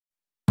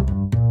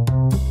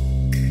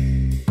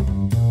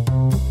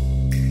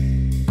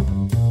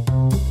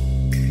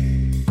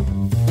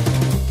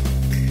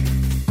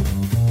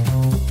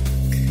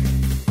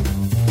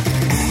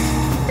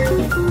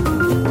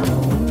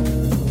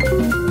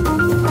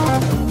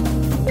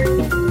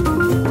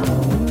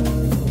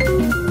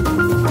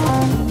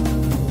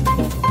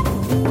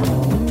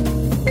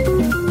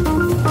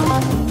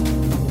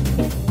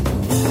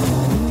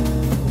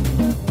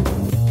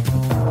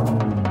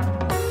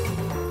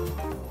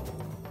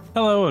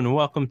Hello and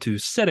welcome to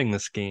Setting the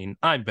Scene.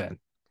 I'm Ben.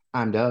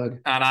 I'm Doug.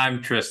 And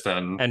I'm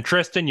Tristan. And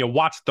Tristan, you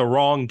watched the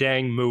wrong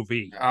dang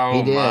movie. He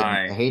Oh did.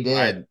 my. He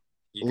did.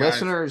 You guys,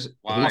 Listeners, he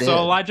why? Also, did.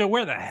 Elijah,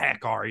 where the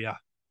heck are you?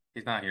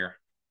 He's not here.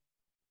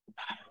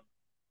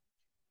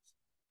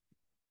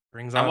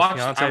 Brings I on his watched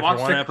I fiance for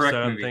watched one the correct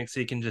episode and movie. thinks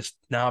he can just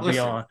not be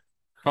Listen, on,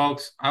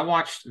 folks, I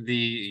watched the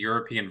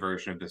European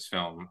version of this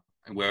film,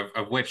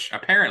 of which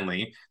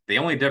apparently the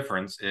only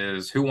difference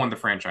is who won the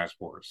franchise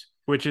wars.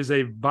 which is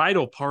a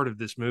vital part of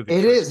this movie,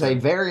 It is a Tristan.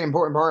 very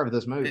important part of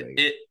this movie.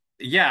 It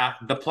yeah,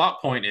 the plot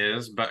point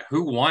is, but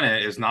who won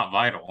it is not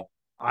vital.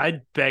 I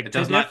beg It to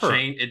does not differ.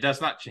 change. It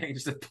does not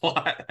change the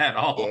plot at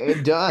all.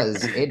 It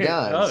does. It It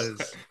does.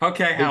 does.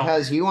 Okay, how?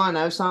 Because you want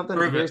to know something?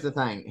 Prove it. Here's the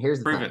thing. Here's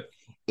the Prove thing. it.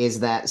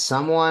 Is that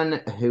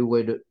someone who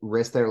would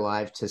risk their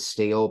life to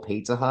steal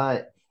Pizza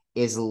Hut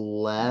is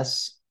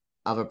less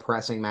of a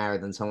pressing matter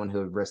than someone who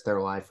would risk their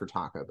life for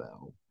Taco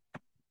Bell.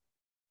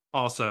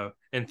 Also,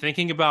 in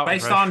thinking about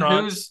Based on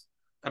restaurants, whose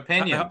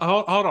opinion?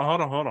 hold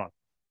on.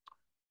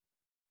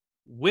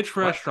 Which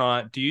What?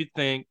 restaurant do you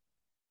think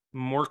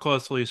more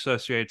closely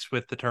associates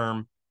with the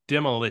term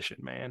Demolition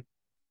Man?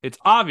 It's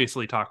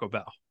obviously Taco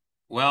Bell.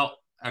 Well,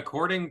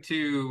 according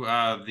to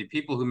the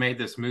people who made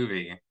this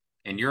movie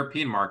in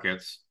European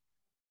markets,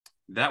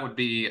 that would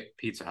be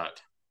Pizza Hut.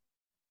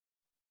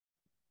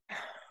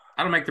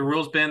 I don't make the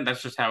rules, Ben.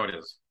 That's just how it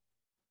is.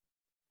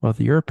 Well,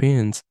 the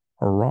Europeans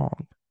are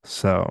wrong.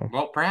 So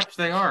Well, perhaps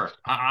they are.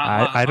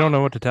 I don't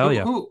know what to tell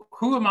you.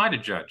 Who am I to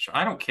judge?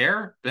 I don't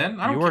care, Ben.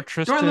 I don't You are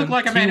care. Do I look Tristan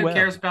like a T. man who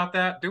cares Webb. about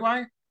that? Do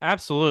I?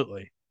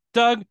 Absolutely.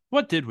 Doug,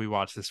 what did we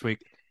watch this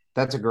week?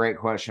 That's a great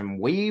question.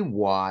 We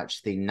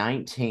watched the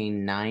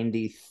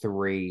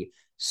 1993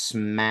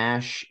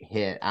 smash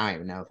hit. I don't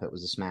even know if it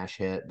was a smash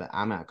hit, but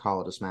I'm going to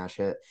call it a smash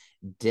hit.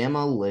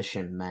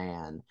 Demolition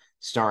Man,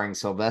 starring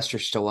Sylvester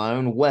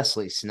Stallone,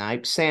 Wesley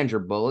Snipes, Sandra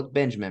Bullock,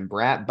 Benjamin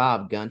Bratt,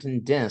 Bob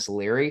Gunton, Dennis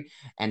Leary,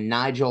 and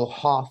Nigel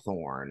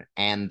Hawthorne,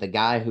 and the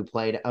guy who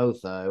played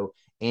Otho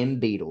in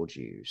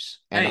Beetlejuice,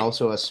 and Hey,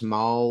 also a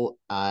small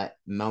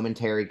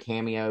momentary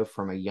cameo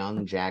from a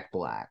young Jack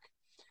Black.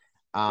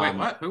 wait, Um,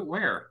 what? Who?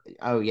 Where?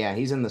 Oh yeah,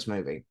 he's in this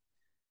movie.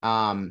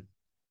 Um,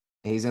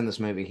 he's in this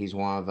movie. He's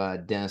one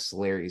of Dennis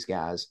Leary's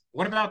guys.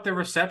 What about the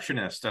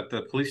receptionist at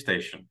the police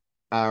station?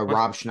 What?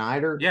 Rob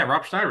Schneider. Yeah,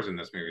 Rob Schneider's in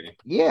this movie.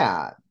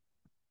 Yeah,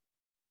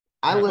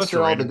 I Yeah, a bunch listed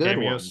of all the random good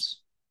cameos.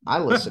 ones. I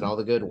listed all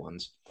the good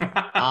ones.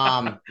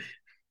 Um,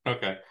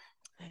 Okay.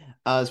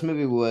 this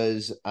movie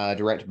was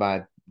directed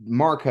by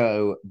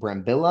Marco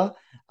Brambilla.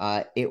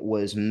 It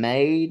was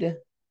made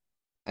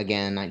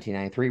again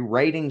 1993.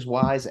 Ratings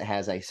wise, it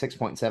has a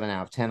 6.7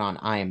 out of 10 on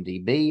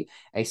IMDb,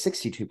 a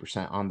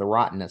 62% on the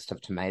Rottenest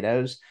of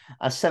Tomatoes,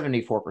 a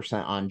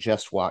 74% on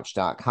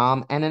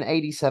JustWatch.com, and an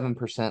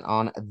 87%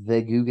 on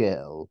the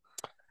Google.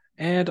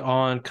 And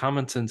on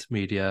Common Sense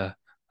Media,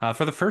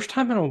 for the first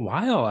time in a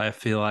while, I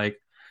feel like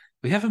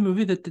we have a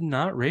movie that did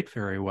not rate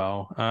very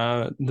well.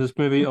 This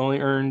movie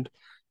only earned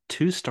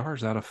 2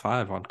 stars out of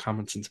 5 on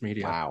Common Sense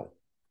Media. Wow.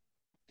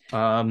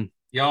 Um,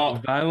 Y'all,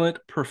 violent,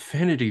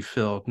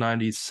 profanity-filled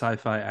 90s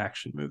sci-fi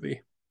action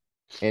movie.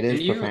 It can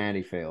is you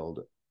profanity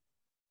filled.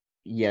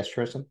 Yes,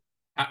 Tristan?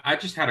 I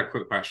just had a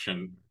quick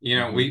question. You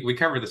know, Mm-hmm. we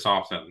cover this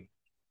often.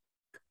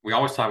 We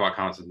always talk about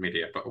Common Sense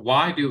Media, but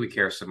why do we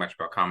care so much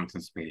about Common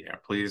Sense Media?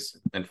 Please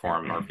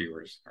inform our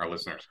viewers, our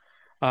listeners.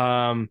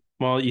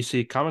 Well, you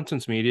see, Common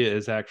Sense Media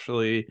is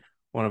actually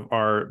one of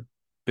our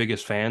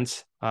biggest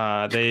fans.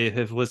 They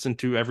have listened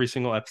to every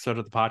single episode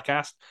of the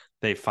podcast.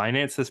 They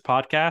finance this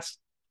podcast,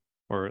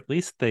 or at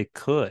least they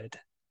could.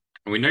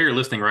 And we know you're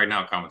listening right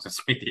now, Common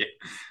Sense Media.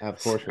 Of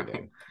So course we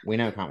do. We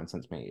know Common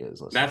Sense Media is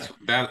listening. that's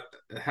that.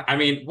 I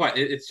mean, what?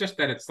 It's just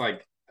that it's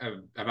like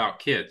about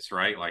kids,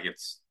 right? Like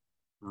it's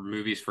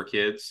movies for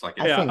kids. Like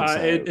I it, Yeah,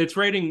 think so. it's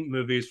rating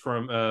movies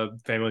from a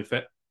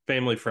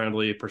family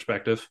friendly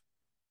perspective.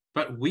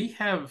 but we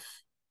have.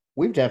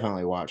 We've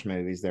definitely watched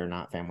movies that are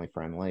not family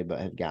friendly, but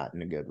have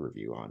gotten a good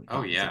review on Oh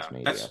Common yeah, Sense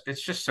Media. that's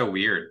it's just so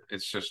weird.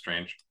 It's just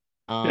strange.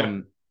 Yeah,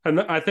 Um, and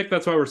I think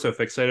that's why we're so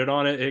fixated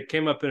on it. It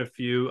came up in a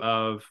few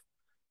of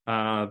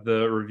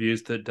the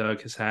reviews that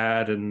Doug has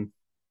had, and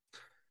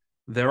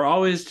they're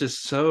always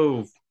just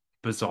so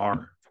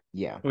bizarre.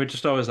 yeah, We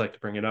just always like to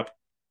bring it up.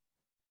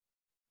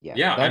 yeah.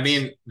 Yeah, I That's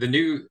mean, the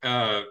new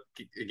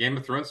Game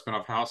of Thrones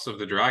spinoff, House of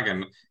the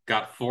Dragon,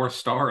 got 4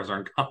 stars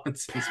on Common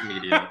Sense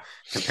Media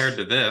compared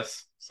to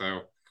this.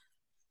 So,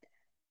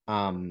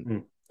 um,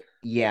 Mm.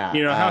 yeah.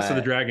 House of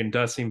the Dragon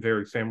does seem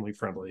very family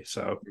friendly,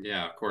 so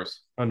yeah, of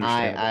course.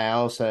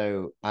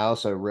 understandable. I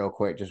also real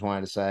quick just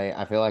wanted to say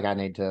I feel like I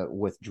need to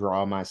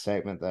withdraw my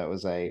statement that it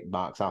was a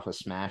box office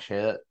smash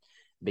hit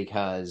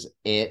because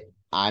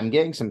I'm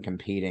getting some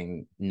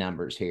competing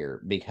numbers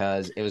here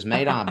because it was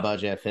made on a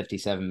budget of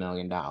 $57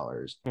 million.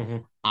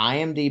 Mhm.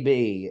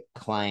 IMDb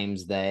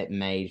claims that it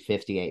made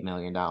 $58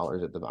 million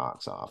at the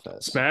box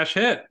office. Smash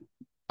hit.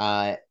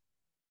 Uh,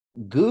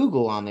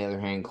 Google, on the other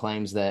hand,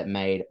 claims that it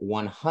made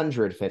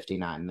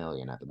 159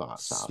 million at the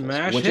box office,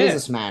 Smash which is a hit.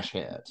 smash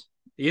hit.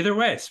 Either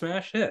way,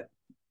 smash hit.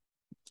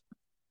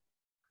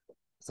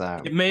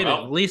 So, It made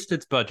at Well, least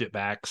its budget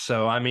back.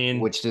 So I mean,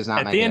 which does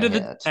not make it a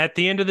hit. at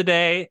the end of the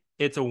day,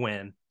 it's a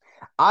win.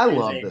 I It is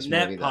love a this movie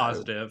net though.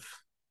 positive.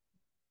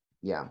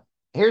 Yeah.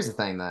 Here's the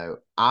thing though.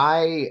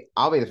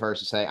 I'll be the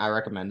first to say I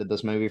recommended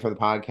this movie for the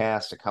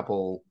podcast a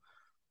couple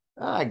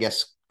I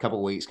guess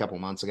couple weeks, couple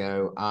months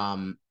ago.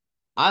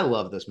 I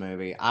love this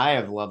movie. I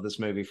have loved this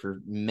movie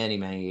for many,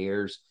 many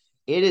years.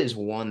 It is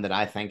one that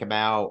I think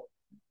about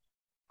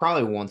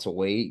probably once a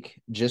week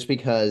just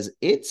because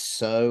it's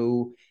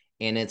so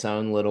in its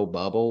own little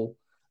bubble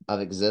of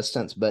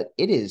existence, but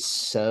it is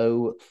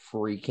so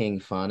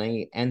freaking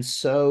funny and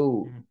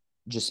so Mhm.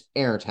 just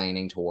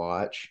entertaining to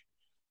watch.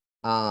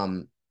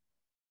 Um,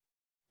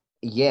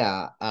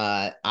 yeah,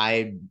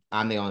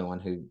 I'm the only one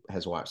who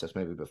has watched this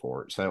movie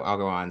before, so I'll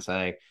go on and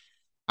say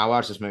I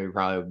watched this movie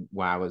probably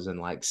when I was in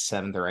like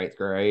seventh or eighth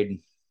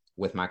grade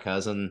with my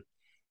cousin,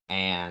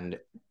 and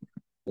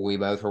we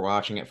both were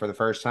watching it for the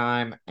first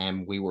time,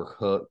 and we were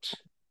hooked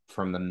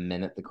from the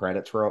minute the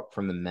credits rolled,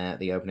 from the minute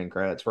the opening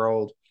credits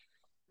rolled,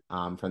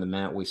 from the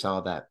minute we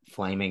saw that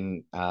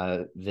flaming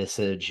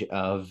visage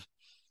of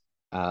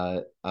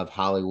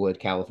Hollywood,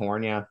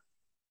 California,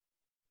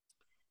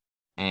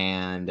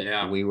 and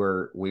yeah. we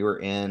were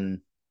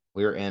in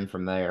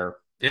from there.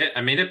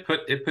 I mean, it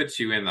puts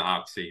you in the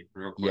hot seat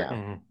real quick, Yeah,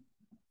 Mhm.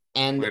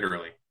 and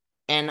literally.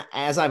 and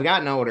as I've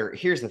gotten older,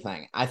 here's the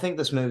thing. I think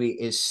this movie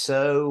is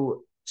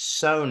so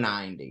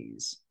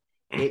 90s.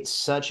 It's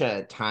such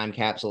a time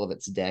capsule of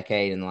its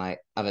decade and like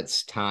of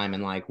its time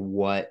and like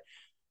what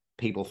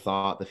people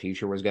thought the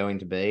future was going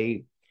to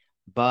be.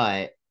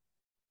 But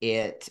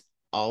it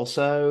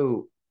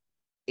also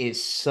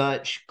is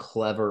such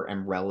clever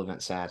and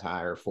relevant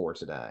satire for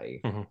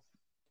today. Mhm.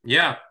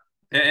 Yeah,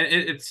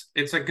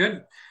 it's a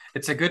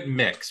good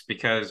mix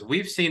because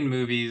we've seen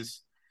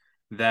movies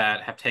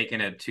that have taken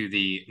it to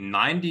the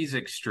 90s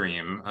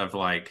extreme of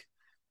like,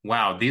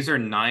 wow, these are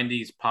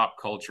 90s pop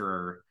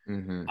culture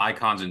Mm-hmm.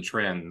 icons and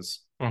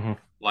trends. Mhm.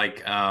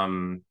 Like,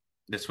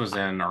 this was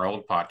in our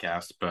old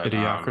podcast, but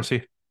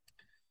Idiocracy.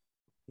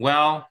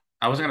 well,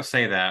 I was gonna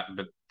say that,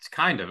 but it's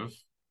kind of.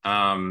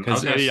 I Because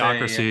was gonna say,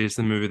 Idiocracy is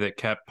the movie that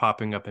kept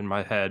popping up in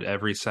my head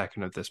every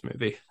second of this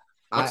movie.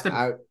 what's I, the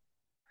I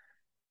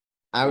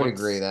I would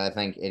agree what's that I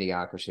think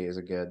Idiocracy is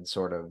a good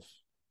sort of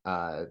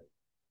uh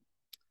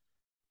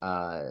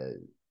uh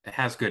it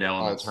has good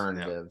elements. Yeah,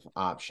 alternative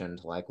option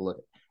to like look,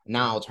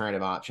 not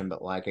alternative option,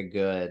 but like a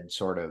good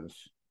sort of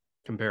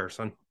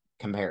Comparison.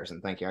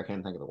 comparison. Thank you. I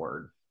couldn't think of the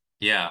word.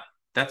 yeah,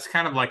 that's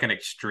kind of like an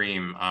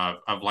extreme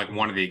of like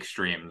one of the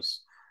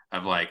extremes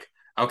of like,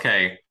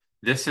 okay,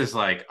 this is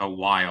like a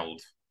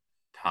wild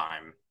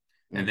time,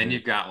 and then Mm-hmm.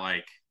 you've got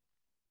like,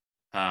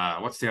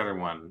 what's the other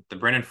one? The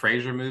Brendan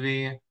Fraser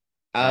movie,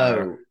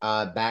 uh,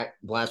 Oh, back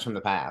Blast from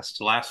the Past.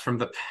 Blast from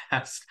the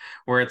Past,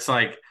 where it's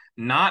like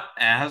not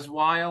as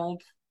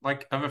wild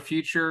like of a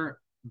future,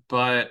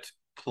 but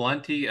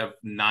plenty of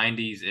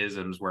 90s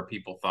isms where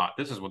people thought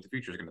this is what the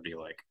future is going to be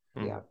like,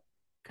 Yeah. Mhm.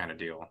 kind of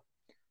deal.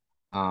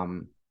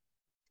 Um.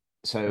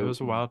 It So was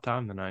a wild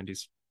time in the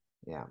 90s.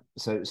 yeah.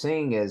 So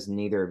seeing as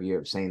neither of you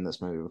have seen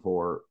this movie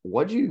before,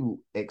 what do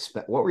you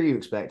expect? What were you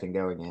expecting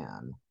going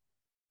in,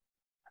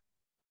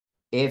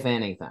 if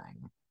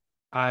anything?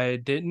 I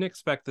didn't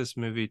expect this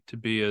movie to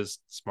be as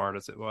smart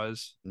as it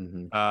was.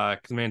 Mm-hmm.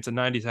 Because, man, it's a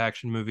 90s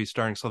action movie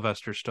starring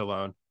Sylvester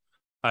Stallone.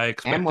 I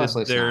And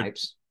Wesley expected there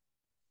Snipes.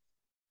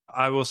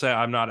 I will say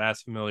I'm not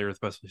as familiar with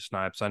Wesley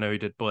Snipes. I know he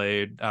did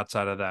Blade.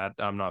 Outside of that,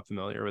 I'm not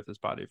familiar with his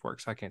body of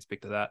work, so I can't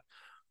speak to that.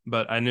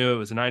 But I knew it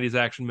was a 90s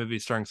action movie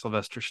starring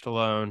Sylvester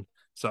Stallone,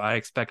 so I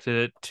expected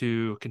it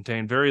to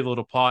contain very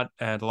little plot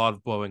and a lot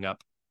of blowing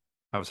up.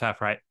 I was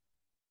half right.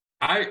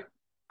 I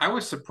I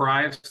was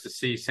surprised to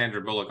see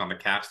Sandra Bullock on the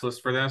cast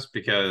list for this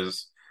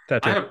because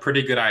That I too. have a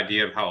pretty good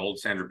idea of how old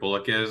Sandra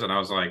Bullock is, and I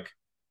was like,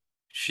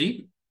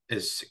 she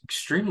is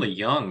extremely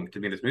young to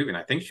be in this movie, and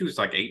I think she was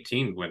like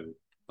 18 when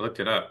I looked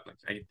it up,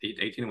 like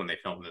 18 when they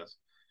filmed this,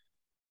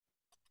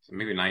 so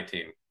maybe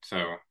 19.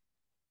 So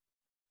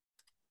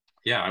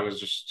yeah, I was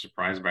just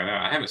surprised by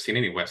that. I haven't seen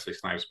any Wesley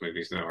Snipes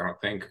movies though. I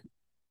don't think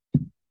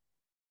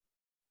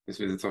this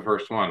is the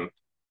first one.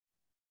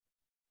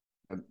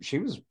 She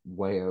was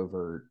way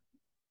over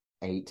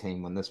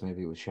 18 when this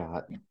movie was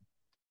shot.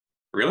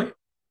 Really?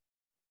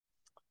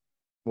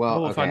 Well,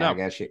 Well, we'll okay, find out.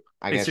 I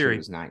Hey guess she Siri,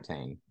 was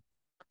 19.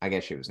 I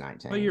guess she was what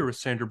year 19. was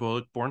Sandra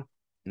Bullock born?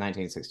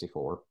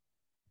 1964.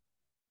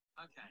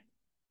 Okay,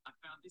 I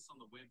found this on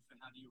the web for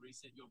how do you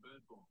reset your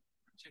bird ball.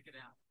 Check it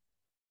out.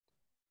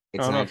 I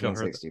It's don't know if y'all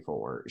heard that.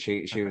 1964.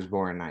 She Okay. was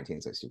born in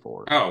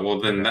 1964. Oh, well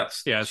then Okay.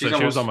 that's Yeah, so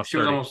she was almost she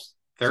was 30. almost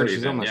So 30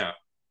 she's then. almost Yeah,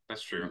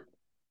 that's true.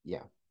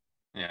 yeah.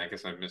 Yeah, I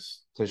guess I So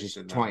missed she's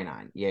that.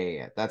 29.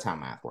 Yeah. That's how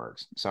math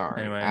works.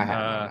 Sorry. Anyway, I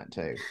had a moment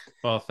too.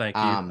 well, thank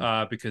you.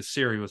 Um, Because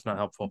Siri was not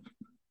helpful.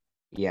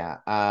 yeah.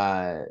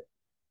 But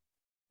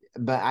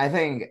I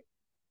think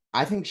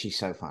she's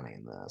so funny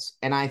in this.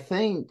 And I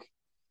think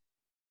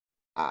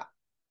I,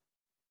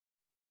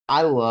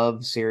 I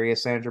love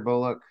serious Sandra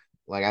Bullock.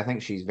 Like I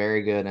think she's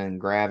very good in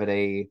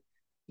Gravity,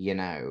 you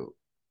know,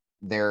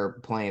 there are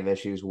plenty of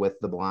issues with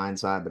The Blind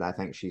Side, but I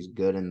think she's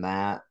good in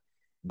that.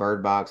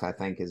 Bird Box, I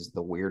think, is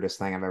the weirdest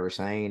thing I've ever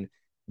seen.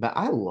 But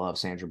I love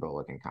Sandra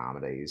Bullock in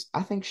comedies.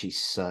 I think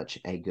she's such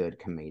a good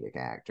comedic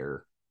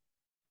actor.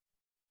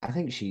 I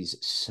think she's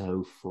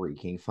so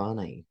freaking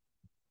funny.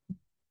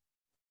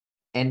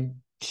 And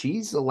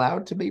she's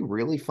allowed to be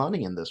really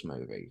funny in this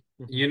movie.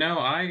 You know,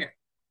 I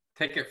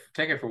take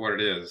it for what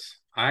it is.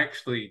 I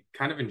actually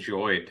kind of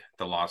enjoyed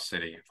The Lost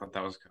City. I thought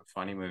that was a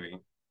funny movie.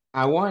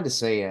 I wanted to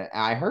see it.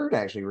 I heard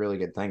actually really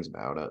good things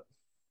about it.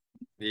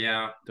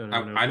 Yeah, Don't I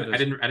even know I, what that I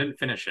is. didn't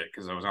finish it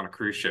because I was on a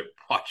cruise ship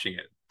watching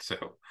it.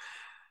 So,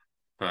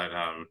 but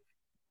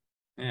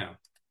yeah,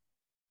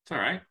 it's all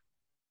right.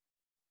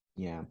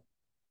 Yeah.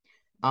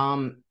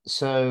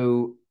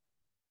 So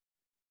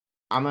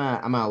I'm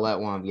gonna let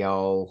one of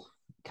y'all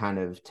kind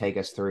of take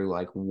us through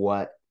like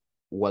what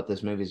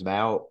this movie's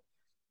about.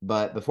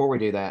 But before we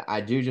do that,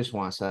 I do just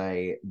want to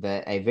say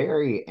that a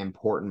very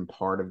important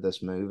part of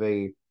this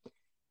movie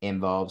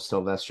involves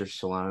Sylvester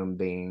Stallone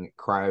being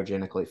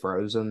cryogenically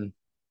frozen.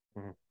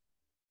 Mhm.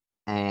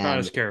 Not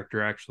his And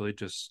character, actually,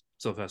 just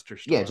Sylvester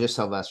yeah, Stallone. just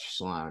Sylvester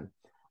Stallone.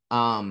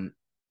 Um,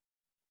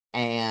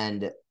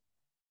 and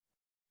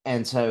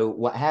so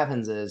what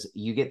happens is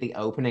you get the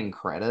opening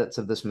credits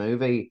of this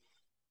movie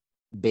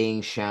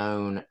being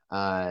shown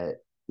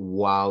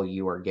while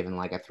you are given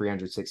like a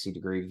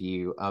 360-degree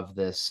view of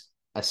this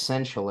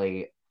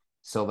essentially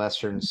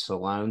Sylvester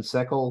Stallone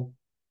sickle.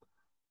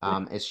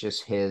 It's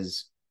just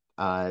his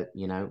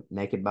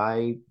naked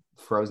body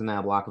frozen in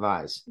a block of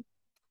ice.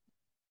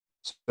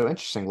 So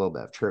interesting little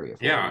bit of trivia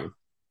for Yeah, you.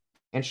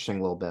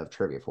 Interesting little bit of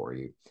trivia for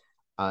you.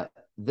 Uh,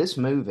 this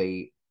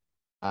movie,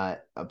 a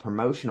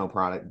promotional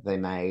product they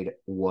made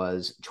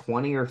was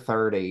 20 or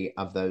 30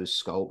 of those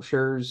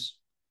sculptures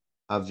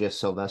of just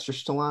Sylvester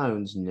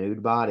Stallone's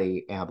nude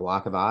body in a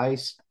block of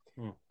ice.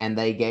 Hmm. And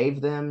they gave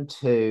them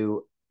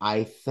to,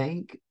 I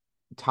think,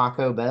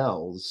 Taco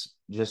Bell's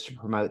just to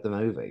promote the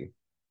movie.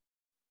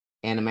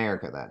 In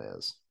America, that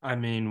is. I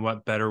mean,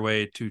 what better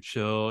way to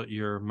chill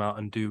your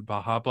Mountain Dew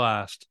Baja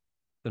Blast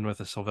than with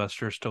a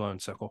Sylvester Stallone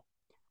sickle?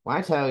 When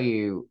I tell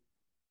you,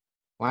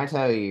 when I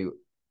tell you,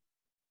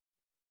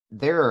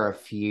 there are a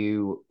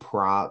few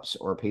props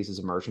or pieces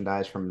of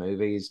merchandise from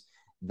movies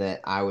that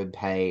I would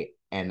pay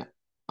an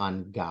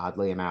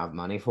ungodly amount of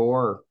money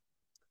for.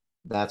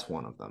 That's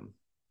one of them.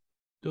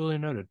 Duly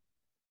noted.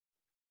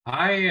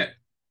 I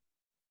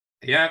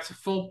yeah, it's a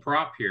full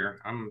prop here.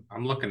 I'm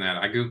looking at it.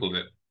 I googled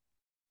it.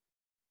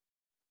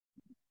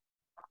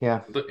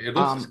 Yeah. It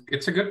looks Um,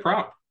 it's a good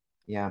prop.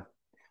 yeah.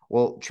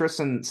 Well,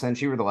 Tristan,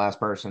 since you were the last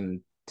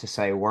person to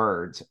say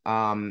words,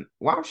 why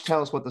don't you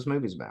tell us what this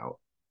movie's about?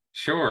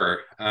 Sure.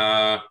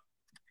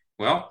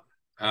 Well,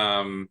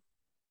 um,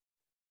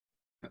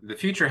 the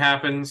future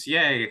happens.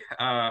 Yay.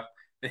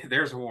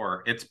 There's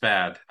war. It's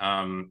bad.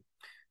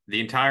 The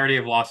entirety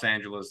of Los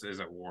Angeles is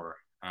at war.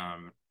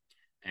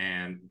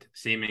 And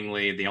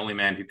seemingly the only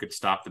man who could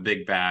stop the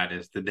big bad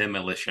is the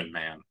Demolition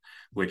Man,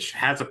 which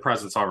has a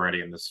presence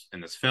already in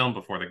this film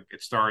before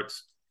it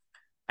starts.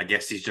 I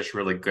guess he's just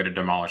really good at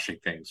demolishing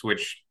things,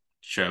 which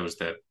shows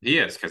that he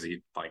is because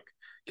he like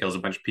kills a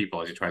bunch of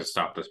people as he tries to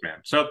stop this man.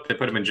 So they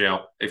put him in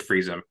jail. They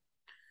freeze him.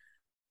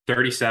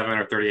 37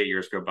 or 38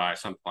 years go by,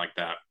 something like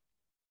that.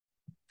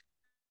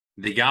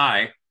 The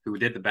guy who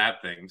did the bad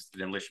things, the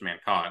Demolition Man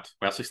caught,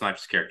 Wesley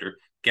Snipes' character,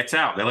 gets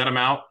out. They let him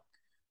out.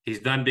 He's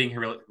done being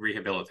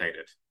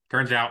rehabilitated.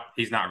 Turns out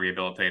he's not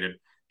rehabilitated.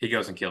 He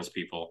goes and kills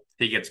people.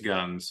 He gets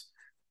guns.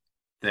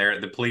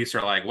 The police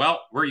are like,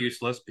 well, we're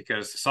useless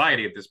because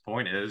society at this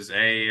point is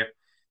a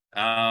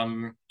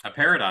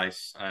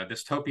paradise, a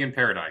dystopian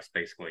paradise,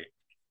 basically.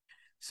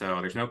 So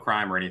there's no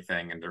crime or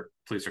anything, and the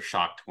police are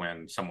shocked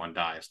when someone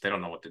dies. They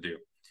don't know what to do.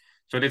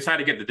 So they decide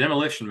to get the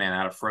Demolition Man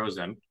out of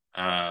Frozen,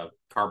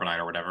 Carbonite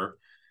or whatever,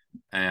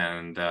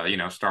 and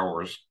Star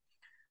Wars,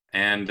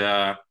 and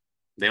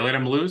they let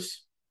him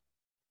loose.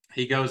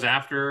 He goes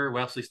after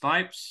Wesley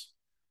Snipes.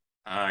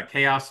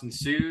 Chaos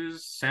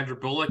ensues. Sandra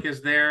Bullock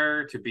is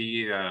there to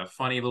be a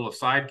funny little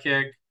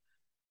sidekick,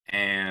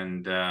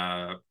 and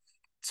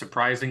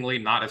surprisingly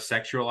not as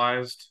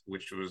sexualized,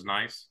 which was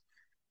nice.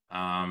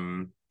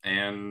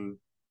 And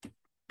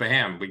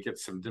bam, we get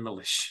some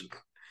demolition.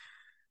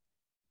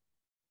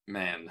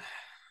 Man,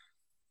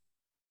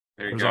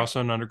 there you There's go. also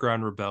an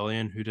underground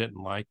rebellion who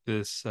didn't like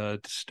this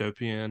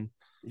dystopian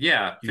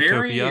Yeah,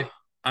 very utopia.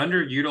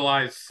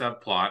 underutilized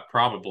subplot,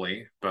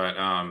 probably, but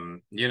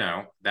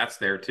that's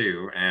there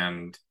too.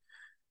 And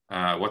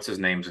what's his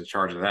name's in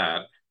charge of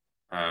that?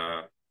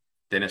 Uh,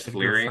 Dennis Edgar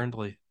Leary.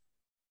 Friendly.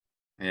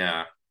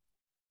 Yeah.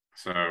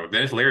 So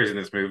Dennis Leary's in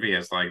this movie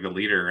as like the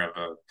leader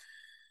of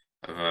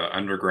a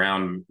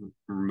underground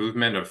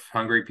movement of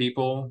hungry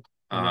people.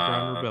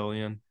 Underground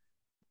rebellion.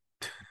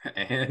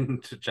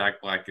 And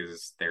Jack Black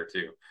is there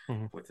too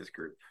Mhm. with his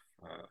group,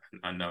 an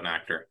unknown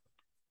actor.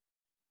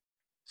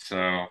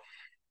 So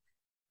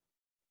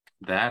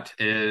that's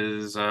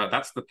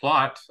the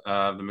plot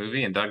of the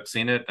movie, and Doug's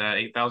seen it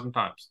 8,000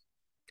 times.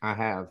 I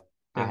have.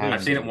 I At have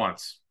I've seen it least. indeed.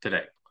 once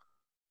today.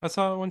 I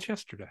saw it once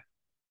yesterday.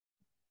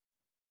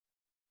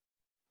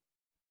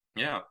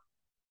 Yeah.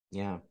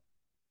 Yeah.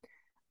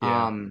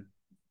 Yeah.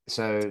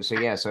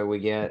 So we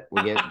get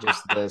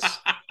just this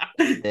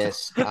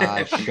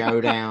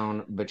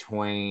showdown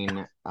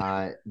between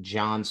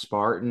John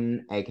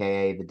Spartan,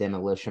 aka the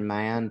Demolition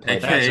Man,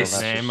 played by That's AKA his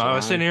Sylvester name. I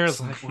was sitting Stallone. here, I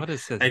was like, what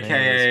is his name in this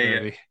AKA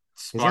movie?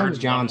 His name is Spartan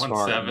John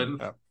Spartan,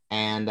 117, Oh,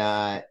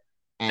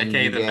 and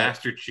AKA you the get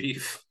Master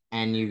Chief.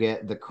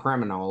 the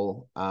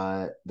criminal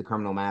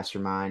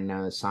mastermind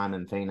known as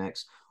Simon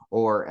Phoenix,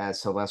 or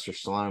as Sylvester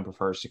Stallone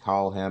prefers to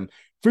call him,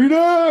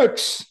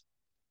 Phoenix.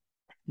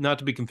 not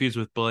to be confused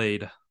with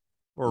Blade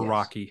or Yes,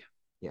 Rocky.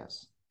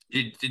 yes.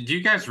 Did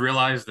you guys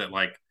realize that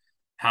like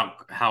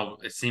how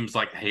it seems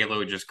like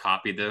Halo just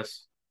copied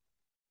this?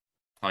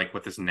 Like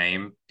with his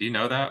name. Do you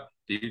know that?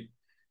 Do you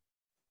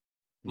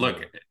look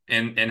No.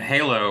 in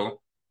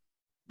Halo,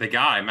 the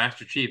guy,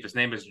 Master Chief, his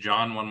name is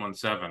John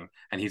 117,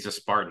 and he's a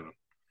Spartan.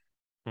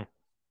 Hmm.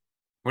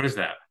 What is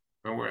that?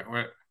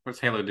 What's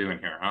Halo doing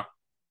here, huh?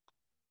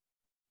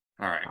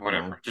 All right, I don't know.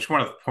 whatever. Just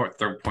want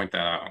to point that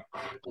out.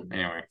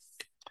 Anyway,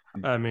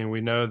 I mean,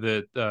 we know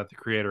that the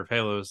creator of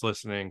Halo is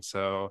listening,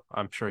 so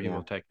I'm sure he Yeah,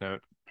 will take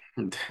note.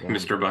 yeah.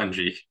 Mr.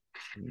 Bungie.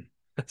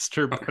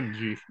 Mr.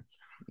 Bungie.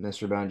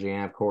 Mr. Bungie,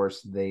 and of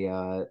course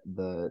the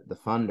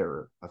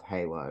funder of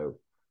Halo,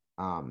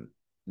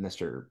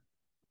 Mr.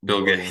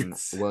 Bill William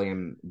Gates.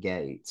 William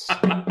Gates.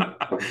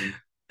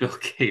 Bill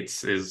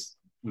Gates is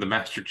the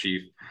Master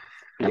Chief.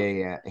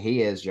 Yeah,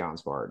 he is John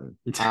Spartan.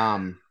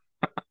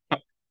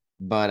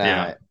 But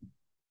Yeah.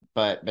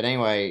 but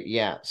anyway,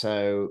 yeah.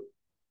 So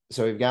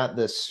we've got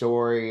this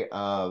story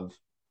of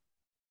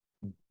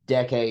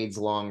decades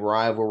long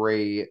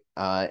rivalry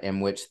in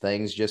which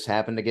things just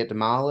happen to get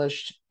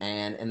demolished,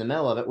 and in the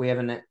middle of it, we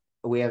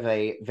have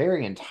a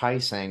very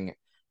enticing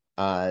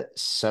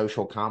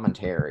social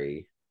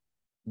commentary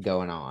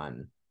going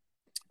on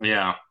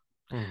Yeah.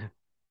 Mhm.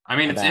 I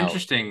mean, it's about.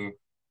 interesting.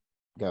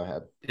 Go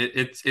ahead.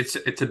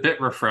 It's a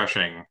bit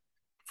refreshing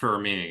for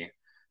me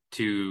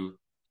to,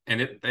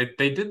 and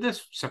they did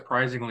this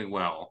surprisingly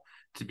well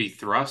to be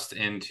thrust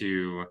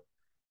into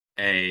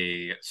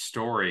a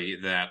story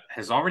that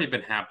has already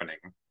been happening.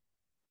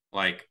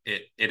 Like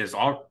it is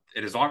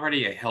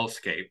already a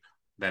hellscape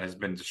that has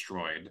been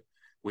destroyed.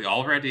 We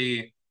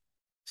already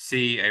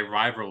see a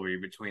rivalry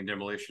between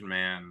Demolition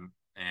Man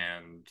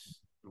and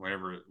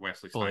whatever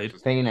Wesley Blade.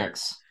 Snipes' character.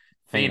 Phoenix.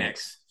 Phoenix.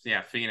 Phoenix.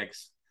 Yeah,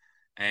 Phoenix.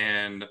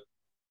 And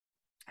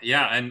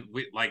yeah, and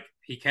we like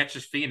he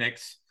catches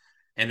Phoenix,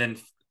 and then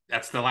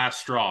that's the last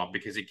straw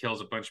because he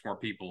kills a bunch more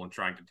people in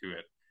trying to do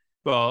it.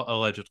 Well,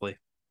 allegedly.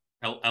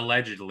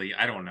 Allegedly,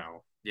 I don't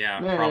know. Yeah,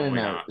 No. probably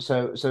not.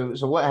 So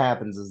what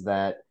happens is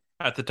that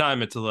At the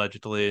time, it's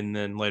allegedly, and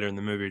then later in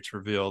the movie, it's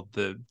revealed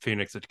that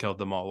Phoenix had killed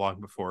them all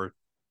long before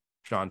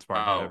John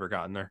Spartan had Oh, ever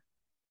gotten there.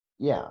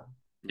 yeah,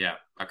 yeah.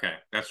 Okay,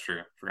 that's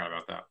true. Forgot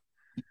about that.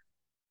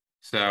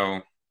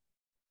 So,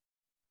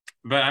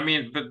 but I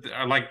mean, but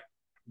like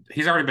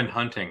he's already been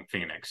hunting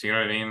Phoenix. You know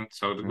what I mean?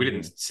 So we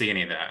didn't mhm. see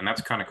any of that, and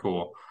that's kind of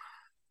cool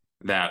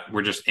that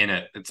we're just in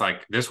it. It's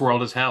like this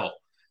world is hell.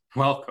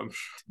 Welcome.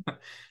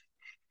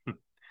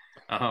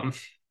 um,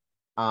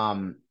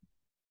 um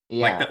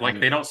like yeah, that, like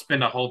and they don't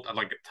spend a whole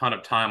like a ton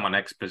of time on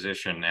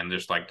exposition and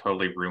just like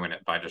totally ruin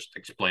it by just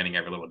explaining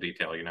every little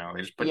detail. You know,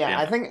 they just put you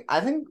yeah, in it.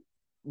 I think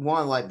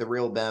one of like the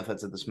real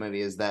benefits of this movie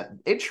is that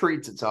it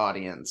treats its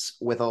audience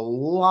with a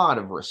lot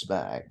of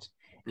respect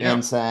Yeah,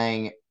 and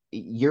saying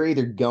you're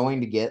either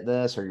going to get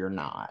this or you're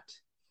not.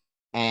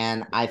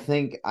 And I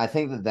think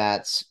that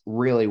that's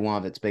really one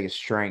of its biggest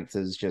strengths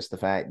is just the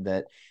fact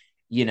that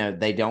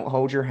they don't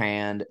hold your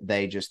hand,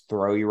 they just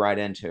throw you right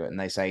into it and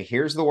they say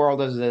here's the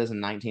world as it is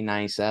in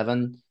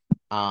 1997,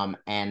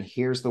 and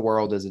here's the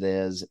world as it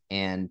is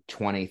in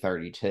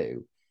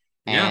 2032.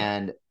 yeah,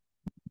 And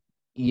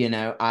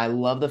I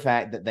love the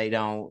fact that they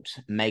don't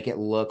make it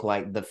look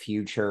like the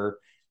future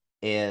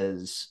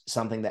is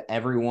something that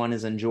everyone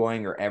is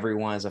enjoying or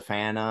everyone is a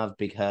fan of,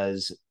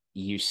 because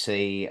you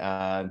see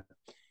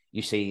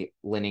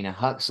Lenina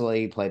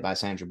Huxley, played by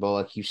Sandra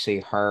Bullock. You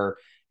see her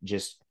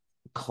just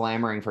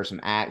clamoring for some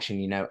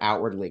action,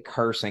 outwardly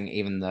cursing,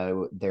 even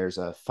though there's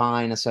a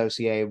fine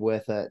associated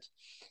with it.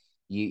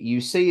 You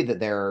see that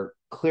there are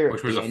clear,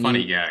 which was a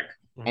funny gag.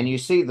 and Mhm. you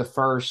see the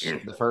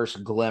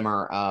first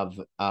glimmer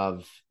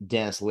of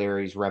Dennis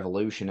Leary's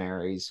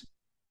Revolutionaries,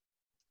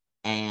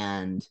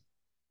 and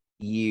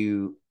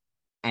you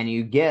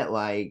you get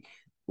like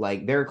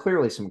there are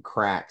clearly some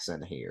cracks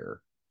in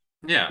here.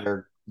 Yeah,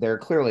 There are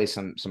clearly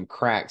some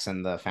cracks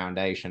in the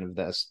foundation of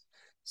this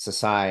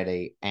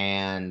society,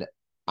 and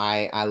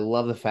I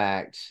love the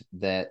fact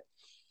that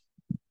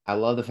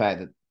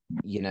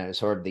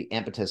sort of the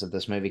impetus of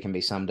this movie can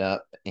be summed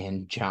up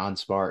in John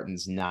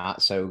Spartan's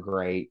not so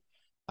great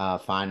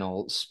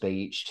final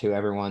speech to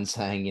everyone,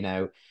 saying,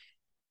 all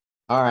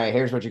right,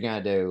 here's what you're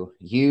gonna do.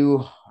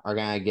 You are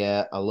gonna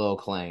get a little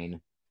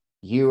clean.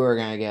 You are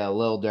gonna get a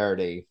little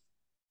dirty,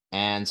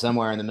 and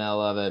somewhere in the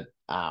middle of it,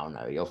 I don't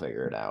know, you'll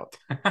figure it out.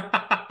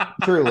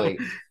 Truly,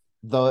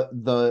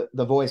 the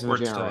voice of a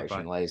Words to live by.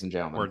 generation, ladies and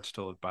gentlemen. Words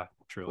to live by,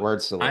 truly.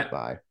 Words to I live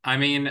by. I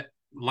mean,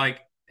 like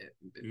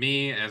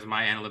me as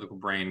my analytical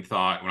brain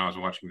thought when I was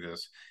watching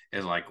this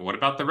is like, what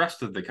about the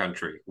rest of the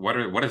country?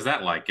 What is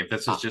that like? If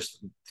this is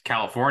just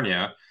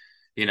California,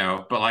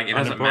 but like it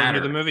doesn't Unimportant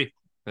to the matter. movie.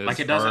 Like As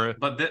it doesn't.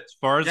 far But as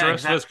far as the yeah,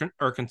 rest of us exactly.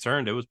 are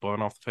concerned, it was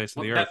blown off the face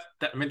of Well, the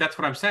earth. I mean, that's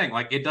what I'm saying.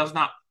 Like it does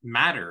not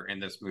matter in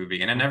this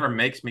movie, and it never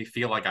makes me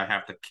feel like I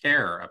have to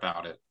care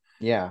about it.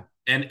 Yeah.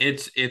 And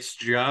it's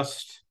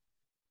just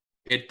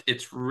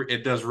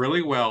it does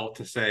really well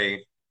to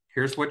say,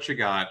 here's what you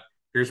got,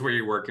 here's what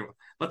you're working with.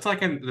 Let's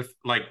like in the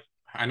like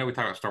I know we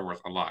talk about Star Wars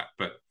a lot,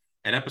 but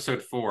in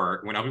episode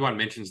 4, when Obi-Wan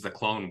mentions the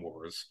Clone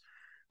Wars,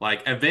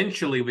 like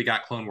eventually we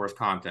got Clone Wars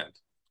content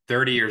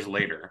 30 years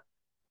later.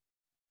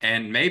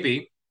 And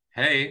maybe,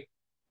 hey,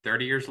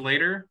 30 years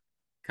later,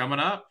 coming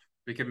up,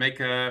 we could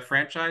make a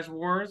franchise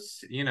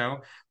wars,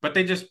 but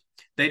they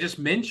just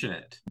mention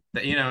it.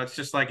 That it's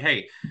just like,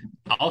 hey,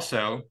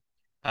 also,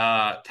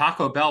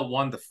 Taco Bell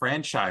won the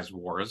franchise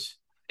wars.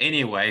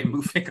 Anyway,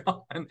 moving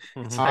on.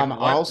 It's Mhm. like,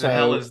 what the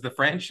hell Also, is the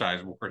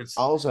franchise wars?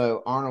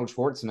 also Arnold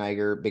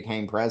Schwarzenegger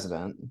became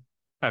president.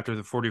 After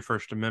the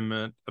 41st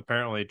Amendment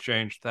apparently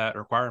changed that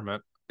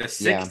requirement. The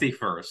Yeah.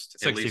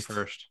 61st, at least.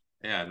 61st.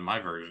 Yeah, in my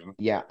version.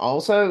 Yeah.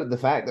 Also, the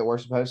fact that we're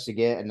supposed to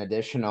get an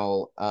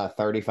additional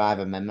 35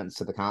 amendments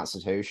to the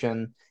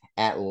Constitution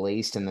at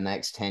least in the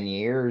next 10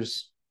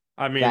 years.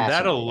 I mean, that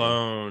Fascinating.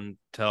 alone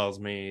tells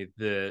me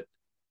that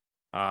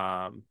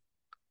um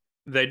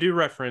they do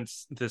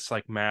reference this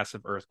like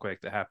massive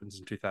earthquake that happens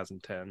in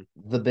 2010,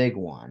 The big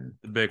one,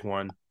 the big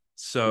one.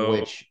 So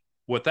which,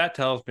 what that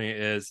tells me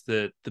is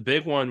that the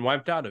big one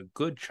wiped out a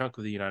good chunk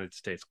of the United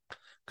States,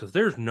 because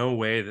there's no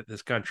way that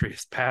this country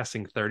is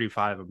passing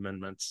 35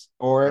 amendments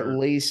or at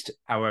least,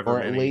 however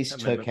many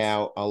took amendments.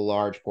 out a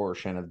large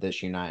portion of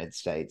this United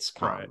States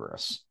Right.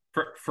 Congress.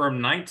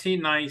 From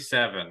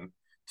 1997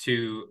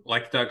 to,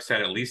 like Doug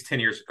said, at least 10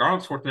 years.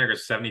 Arnold Schwarzenegger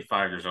is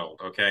 75 years old.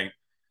 Okay,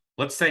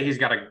 let's say he's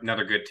got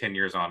another good 10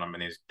 years on him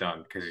and he's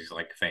done because he's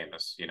like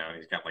famous,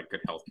 he's got like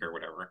good health care or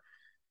whatever.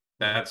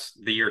 That's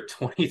the year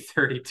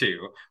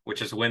 2032,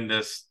 which is when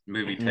this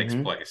movie takes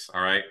Mhm. place.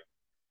 All right.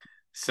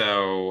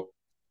 So,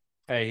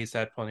 Hey, he's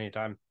had plenty of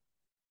time.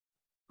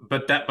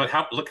 but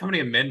look how many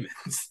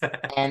amendments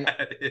And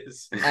that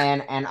is.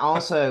 and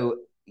also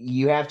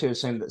you have to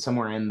assume that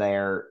somewhere in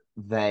there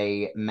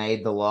they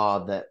made the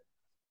law that,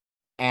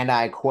 and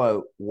I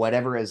quote,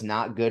 whatever is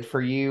not good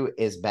for you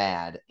is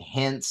bad,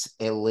 hence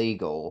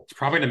illegal. It's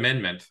probably an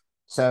amendment.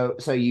 So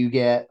you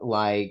get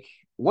like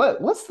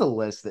what's the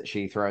list that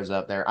she throws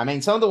up there? I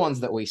mean, some of the ones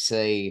that we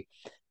see,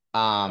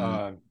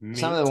 some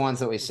of the ones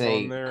that we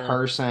see,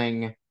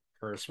 cursing,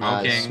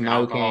 Smoking, smoking,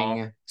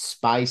 alcohol.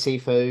 spicy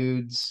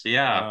foods,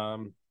 Yeah.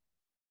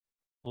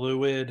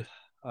 Fluid,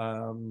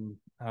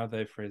 how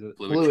they phrase it?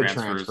 Fluid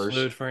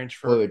transfers.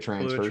 Fluid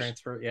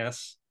transfer.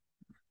 Yes.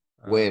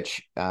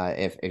 Which,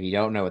 if you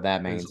don't know what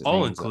that means, It's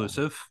all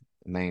inclusive.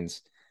 It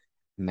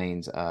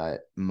means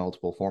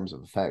multiple forms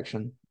of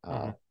affection,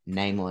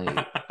 namely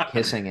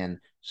kissing and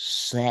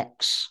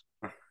sex.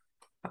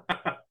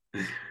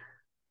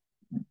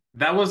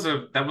 That was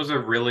a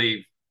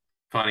really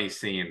funny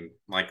scene.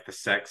 Like the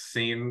sex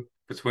scene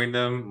between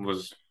them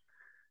was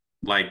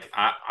like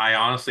I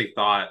honestly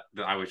thought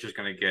that I was just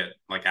gonna get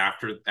like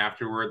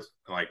afterwards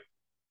like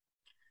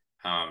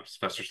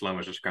Sylvester Stallone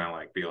was just gonna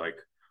like be like,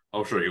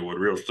 I'll show you what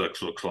real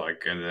sex looks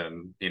like, and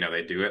then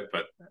they do it,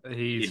 but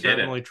He did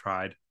certainly it.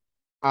 tried.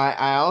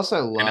 I also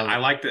And love. I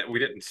like that we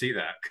didn't see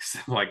that because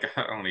I'm like,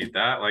 I don't need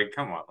that. Like,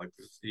 come on, like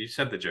you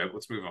said the joke.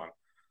 Let's move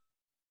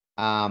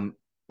on.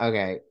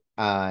 Okay.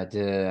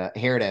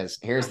 Here it is.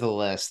 Here's the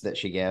list that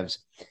she gives.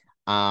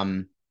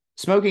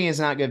 Smoking is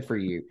not good for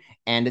you,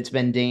 and it's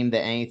been deemed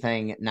that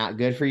anything not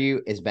good for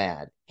you is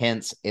bad,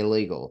 hence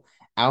illegal.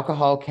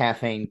 Alcohol,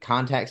 caffeine,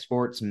 contact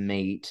sports,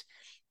 meat,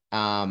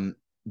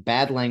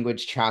 bad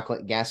language,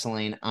 chocolate,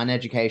 gasoline,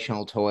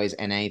 uneducational toys,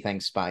 and anything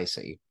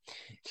spicy.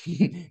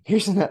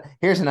 here's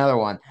another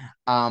one.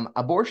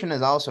 Abortion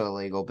is also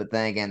illegal, but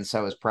then again,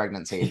 so is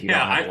pregnancy if you don't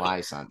have a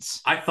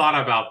license. I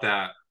thought about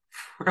that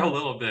for a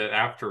little bit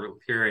after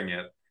hearing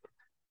it.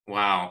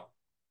 Wow.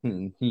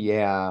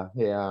 Yeah.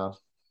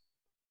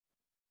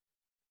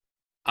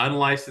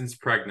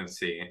 Unlicensed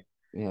pregnancy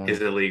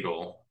is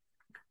illegal.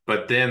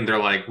 But then they're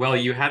like, well,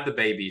 you had the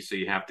baby, so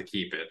you have to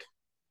keep it.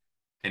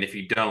 And if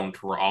you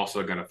don't, we're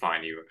also going to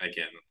fine you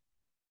again.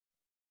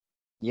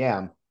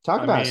 Yeah.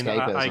 Talk about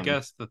escapism. I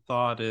guess the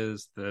thought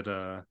is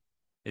that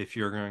if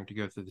you're going to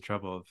go through the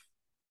trouble of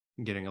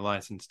getting a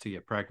license to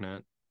get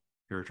pregnant,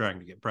 you're trying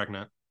to get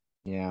pregnant.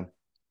 Yeah.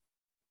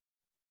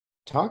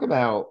 Talk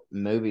about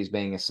movies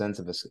being a source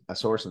of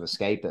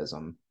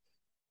escapism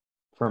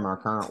from our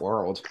current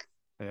world.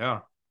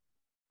 Yeah.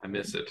 I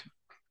miss it.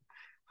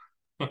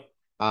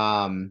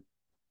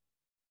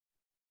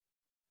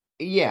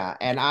 Yeah,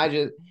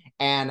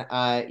 and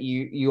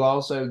you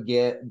also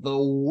get the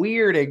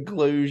weird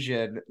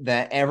inclusion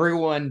that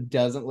everyone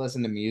doesn't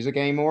listen to music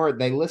anymore.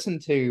 They listen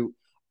to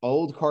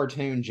old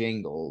cartoon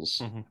jingles.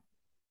 Mm-hmm.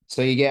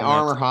 So you get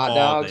Armour hot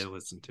dogs. They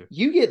listen to.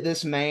 You get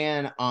this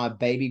man on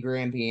baby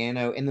grand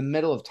piano in the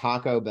middle of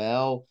Taco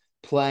Bell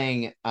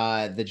playing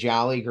the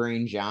Jolly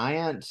Green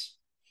Giant.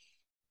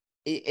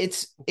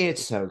 It's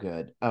so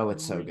good. Oh,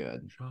 it's so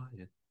good.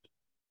 Giant.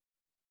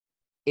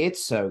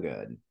 It's so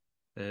good.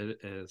 It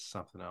is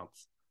something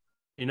else.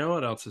 You know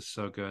what else is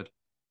so good?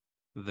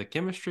 The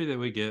chemistry that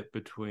we get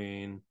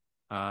between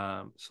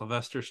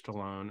Sylvester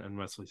Stallone and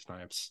Wesley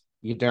Snipes.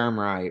 You darn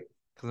right.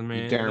 Because I You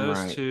mean, darn those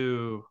right.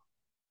 two,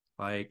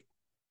 like,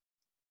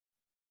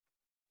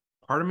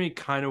 part of me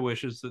kind of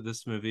wishes that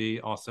this movie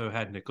also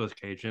had Nicolas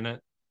Cage in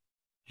it,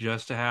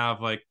 just to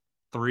have like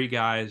three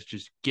guys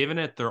just giving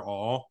it their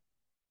all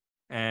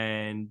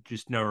and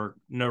just no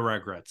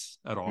regrets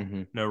at all.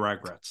 Mhm. No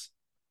regrets.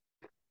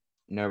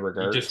 No You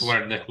regrets. just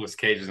wanted Nicolas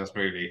Cage in this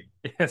movie.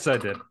 Yes, I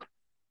did.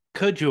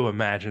 Could you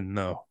imagine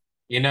though?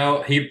 You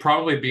know, he'd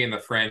probably be in the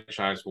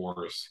franchise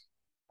wars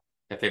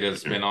if they did a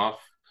spinoff.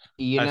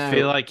 You I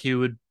feel know, like he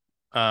would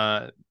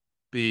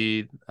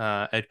be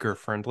Edgar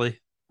friendly,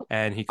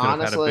 and he could have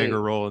had a honestly,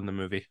 bigger role in the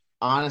movie.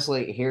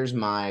 honestly, here's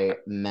my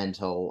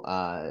mental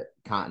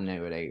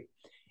continuity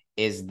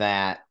is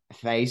that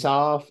Face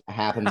Off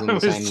happens in I the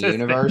was same just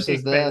universe as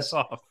thinking Face this.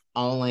 Off.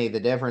 Only the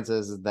difference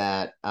is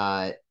that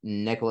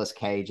Nicolas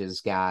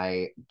Cage's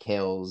guy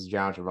kills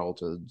John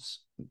Travolta's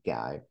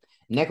guy.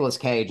 Nicolas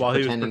Cage While he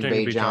was pretending to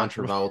pretending be to be John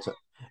John Travolta. Travolta.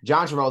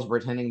 John Travolta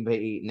pretending to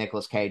be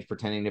Nicolas Cage,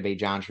 pretending to be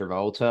John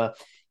Travolta,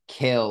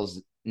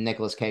 kills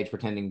Nicolas Cage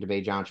pretending to be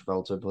John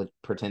Travolta,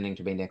 pretending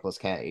to be Nicolas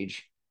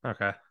Cage.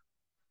 Okay.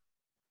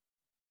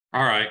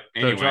 All right.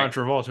 So Anyway, John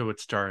Travolta would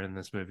star in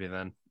this movie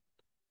then,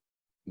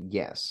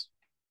 Yes.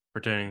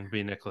 pretending to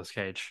be Nicolas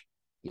Cage.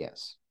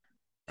 Yes.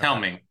 tell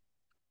Okay. me.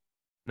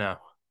 No.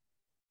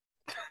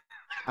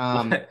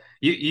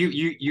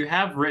 You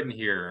have written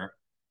here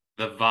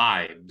the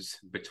vibes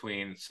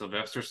between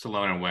Sylvester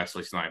Stallone and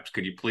Wesley Snipes.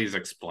 Could you please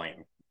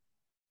explain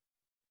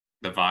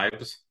the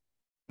vibes?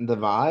 The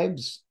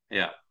vibes.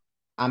 Yeah.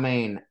 I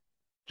mean,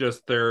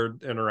 Just their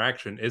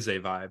interaction is a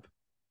vibe.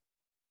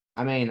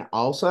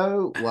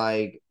 Also,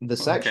 like the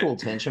Okay. sexual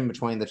tension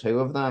between the two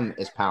of them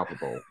is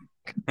palpable.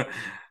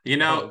 You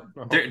know,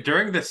 Oh.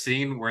 during the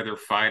scene where they're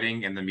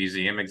fighting in the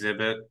museum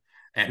exhibit,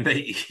 and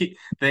they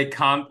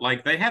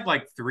had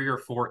like three or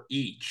four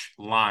each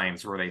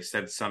lines where they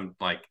said some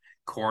like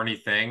corny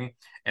thing,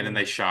 and then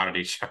they shot at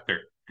each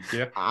other.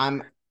 Yeah.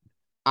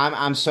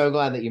 I'm so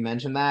glad that you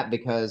mentioned that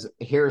because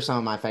here are some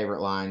of my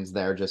favorite lines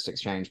that are just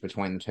exchanged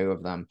between the two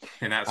of them.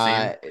 In that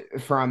scene,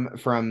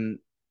 From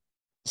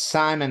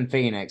Simon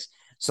Phoenix.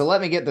 So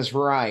let me get this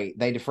right.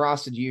 They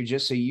defrosted you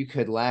just so you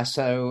could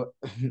lasso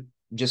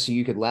just so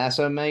you could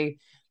lasso me.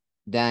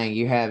 Dang,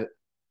 you have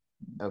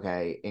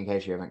okay, in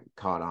case you haven't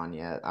caught on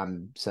yet,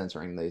 I'm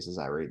censoring these as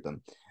I read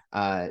them.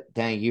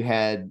 Dang,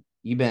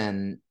 you've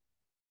been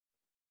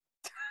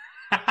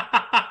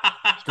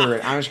screw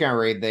it. I'm just gonna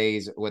read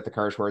these with the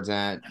curse words in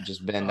it.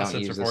 Just Ben, I'll don't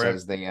censor use this for you.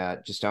 as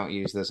the just don't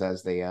use this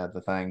as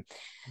the thing.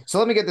 So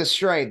let me get this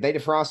straight. They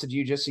defrosted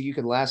you just so you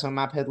could lasso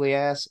my piddly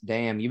ass.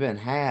 Damn, you've been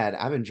had.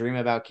 I've been dreaming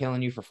about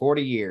killing you for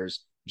 40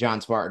 years. John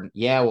Spartan.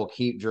 Yeah, we'll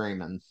keep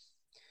dreaming.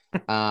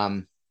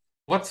 Um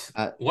what's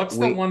uh what's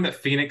the we one that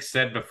Phoenix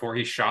said before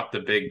he shot the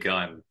big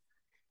gun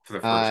for the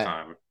first uh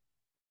time?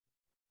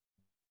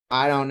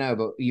 I don't know,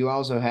 but you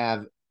also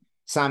have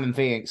Simon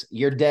Phoenix.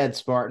 You're dead,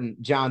 Spartan.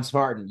 John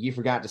Spartan. You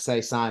forgot to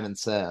say Simon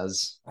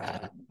Says.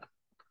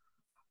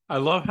 I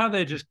love how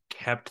they just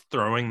kept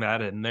throwing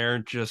that in there,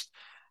 just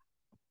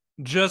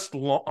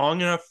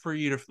long enough for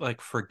you to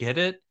like forget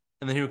it,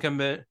 and then he would come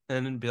in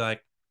and be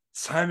like,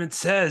 "Simon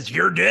Says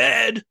you're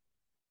dead,"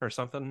 or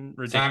something Simon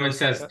ridiculous like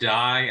says that.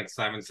 die, and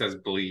Simon says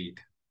bleed.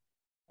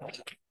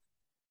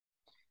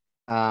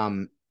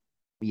 Um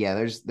yeah,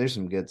 there's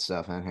some good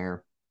stuff in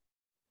here.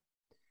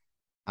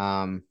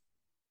 Um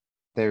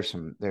there's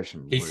some He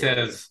really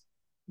says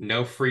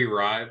no free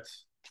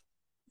rides.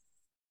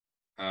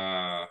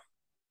 Uh,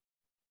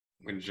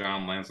 when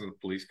John lands in the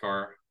police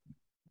car.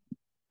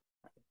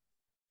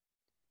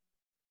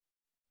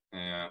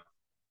 Yeah.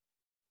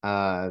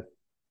 uh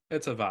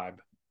It's a vibe.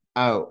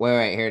 oh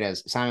wait, here it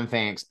is. Simon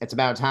Phoenix. It's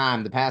about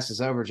time. The past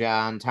is over,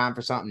 John. Time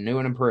for something new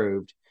and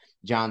improved.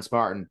 John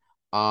Spartan.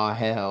 Aw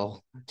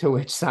hell. To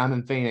which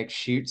Simon Phoenix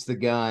shoots the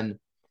gun.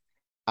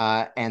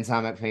 And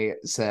Simon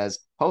Phoenix says,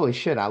 holy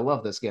shit, I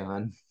love this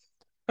gun.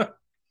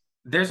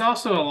 There's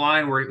also a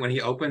line where when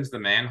he opens the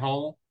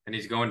manhole and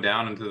he's going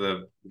down into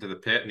the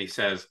pit and he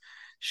says,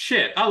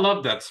 "Shit, I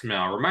love that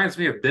smell. Reminds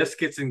me of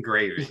biscuits and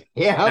gravy."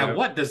 Yeah. Now,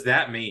 what does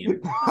that mean,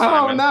 Oh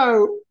Simon?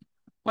 no.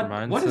 What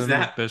Reminds is him of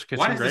that? biscuits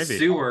Why and does the gravy.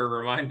 sewer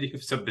remind you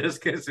of some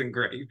biscuits and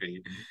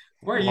gravy?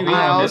 Where are you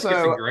I eating biscuits and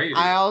also I gravy?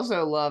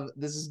 also love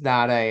this is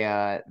not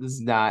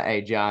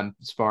a John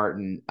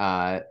Spartan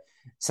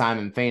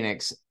Simon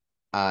Phoenix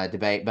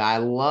debate, but I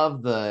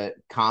love the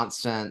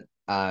constant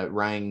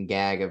running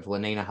gag of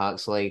Lenina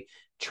Huxley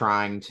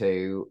trying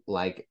to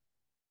like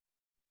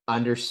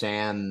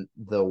understand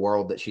the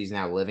world that she's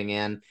now living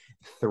in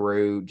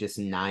through just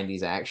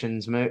 90s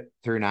action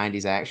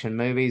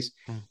movies.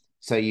 Mm.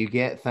 So you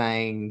get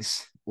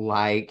things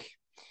like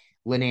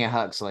Linnea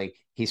Huxley,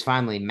 he's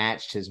finally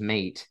matched his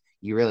meat.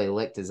 You really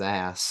licked his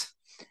ass.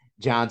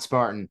 John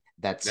Spartan,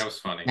 That that's was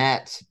funny.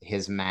 met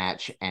his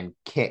match and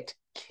kicked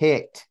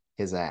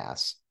his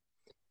ass.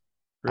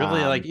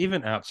 Really, like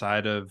even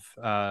outside of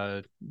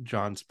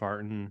John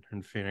Spartan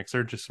and Phoenix,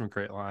 there are just some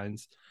great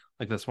lines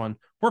like this one.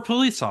 We're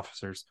police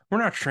officers. We're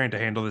not trained to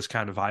handle this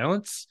kind of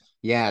violence.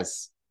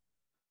 Yes.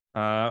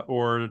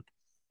 Or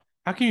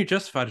how can you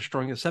justify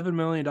destroying a $7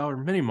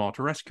 million mini mall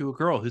to rescue a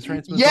girl whose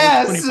ransom is only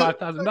Yes.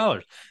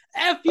 $25,000?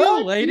 F you,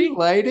 Fuck lady. you,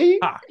 lady.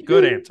 Ah,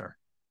 good answer.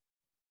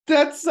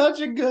 That's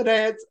such a good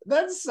answer.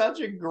 That's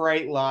such a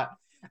great line.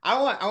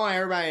 I want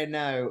everybody to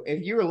know,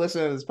 if you were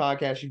listening to this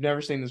podcast, you've never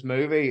seen this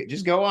movie,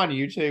 just go on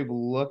YouTube,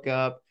 look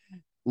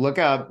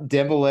up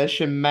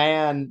Demolition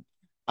Man.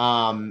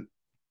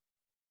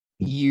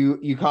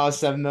 You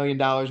caused $7 million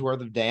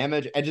worth of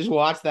damage, and just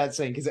watch that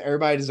scene, because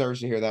everybody deserves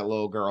to hear that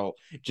little girl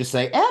just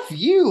say "F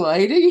you,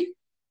 lady."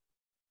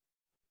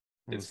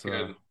 It's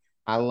good.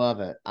 I love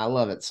it. I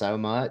love it so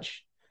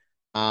much.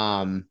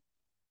 Um,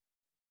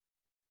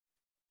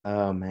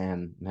 oh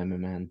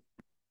man.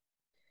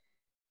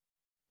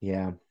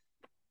 Yeah.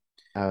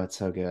 Oh, it's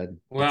so good. It's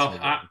Well, so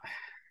good.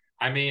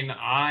 I mean,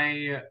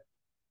 I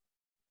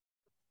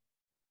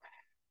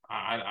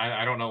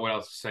don't know what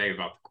else to say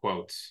about the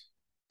quotes.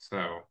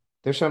 So,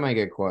 There's so many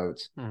good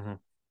quotes.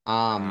 Mm-hmm.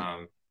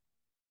 Um,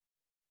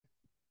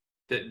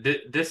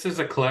 this is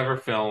a clever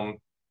film.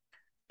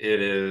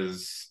 It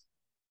is,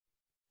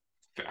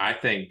 I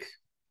think,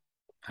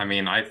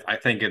 I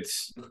think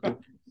it's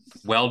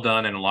well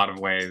done in a lot of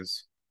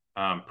ways.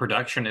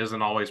 Production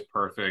isn't always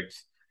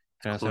perfect.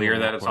 Can I It's say clear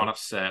one that more it's quote? on a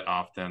set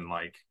often.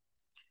 Like,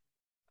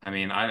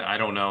 I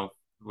don't know.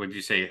 Would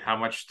you say how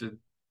much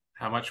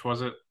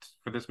was it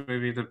for this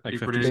movie to Like be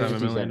produced?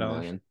 $57 million. 57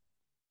 million.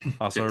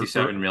 Also,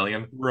 57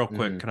 million. real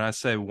quick, Mhm. can I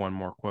say one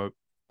more quote?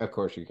 Of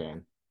course you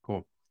can.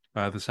 Cool.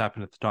 This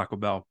happened at the Taco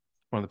Bell.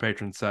 One of the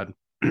patrons said,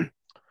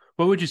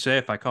 "What would you say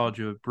if I called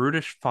you a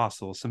brutish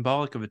fossil,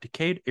 symbolic of a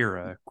decayed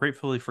era,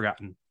 gratefully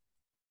forgotten?"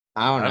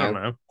 I don't I don't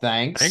know. know.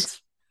 Thanks.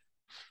 Thanks.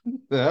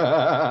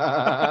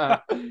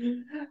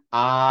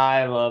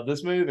 I love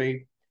this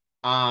movie.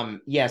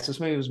 Yes, this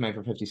movie was made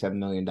for $57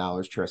 million.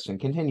 Tristan,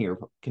 continue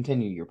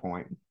your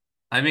point.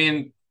 I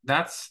mean,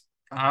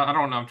 I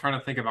don't know. I'm trying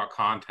to think about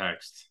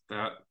context.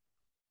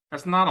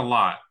 That's not a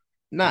lot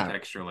No.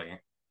 contextually,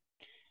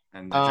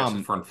 and adjusted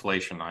Um, for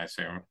inflation, I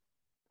assume.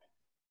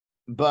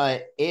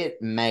 but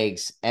it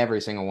makes every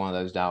single one of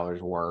those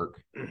dollars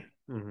work.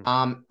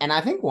 Mm-hmm. And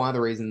I think one of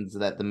the reasons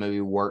that the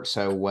movie works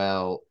so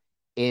well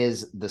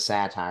is the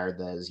satire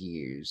that is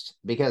used,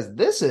 because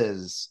this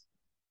is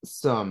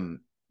some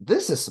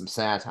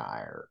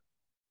satire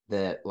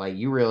that, like,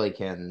 you really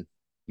can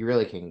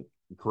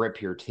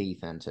grip your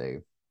teeth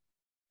into.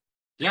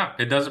 Yeah,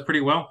 it does it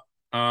pretty well.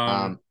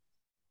 Um,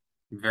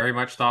 Very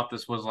much thought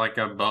this was like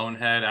a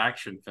bonehead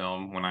action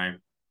film when I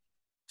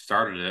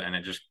started it, and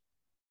it just,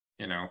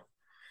 you know,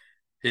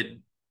 it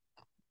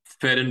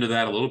fed into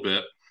that a little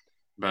bit,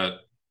 but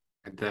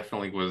it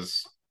definitely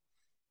was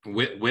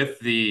with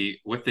the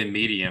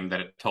medium that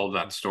it told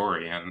that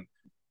story, and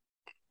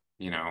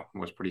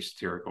was pretty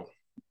satirical.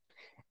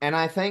 and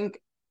I think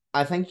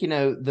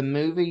the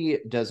movie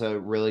does a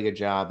really good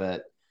job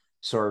at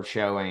sort of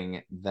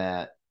showing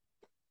that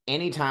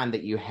anytime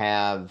that you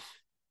have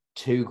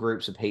two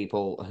groups of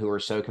people who are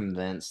so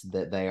convinced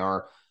that they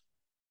are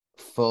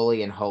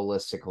fully and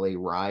holistically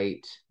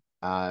right,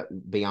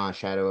 beyond a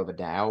shadow of a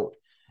doubt,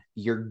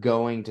 you're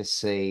going to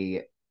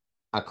see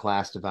a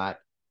class divide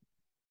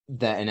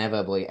that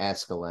inevitably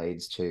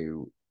escalates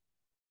to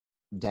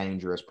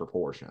dangerous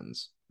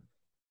proportions.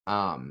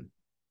 Um,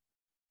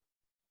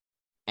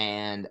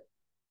 and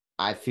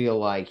I feel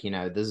like,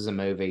 this is a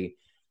movie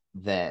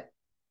that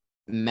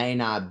may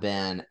not have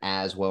been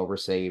as well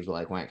received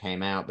like when it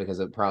came out, because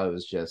it probably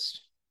was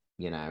just,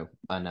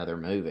 another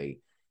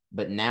movie.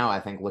 But now I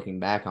think, looking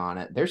back on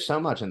it, there's so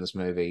much in this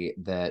movie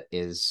that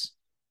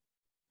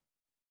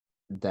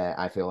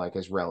I feel like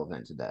is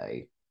relevant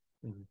today.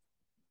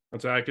 Mm-hmm.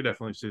 So I could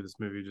definitely see this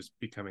movie just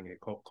becoming a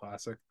cult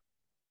classic.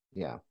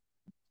 Yeah.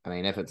 I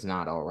mean, if it's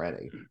not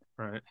already.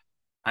 Right.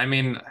 I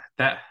mean,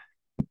 that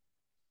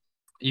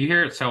you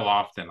hear it so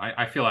often.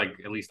 I feel like,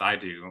 at least I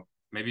do.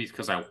 Maybe it's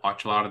because I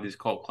watch a lot of these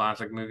cult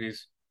classic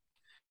movies,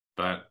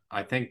 but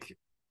I think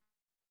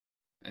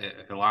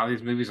a lot of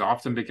these movies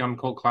often become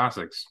cult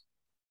classics.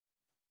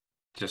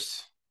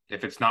 Just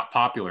if it's not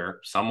popular,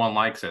 someone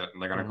likes it,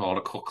 and they're going to call it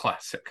a cult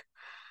classic.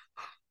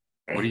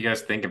 What do you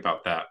guys think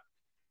about that?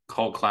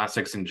 Cult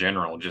classics in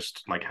general,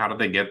 just like, how did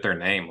they get their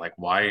name? Like,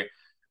 why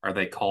are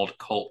they called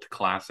cult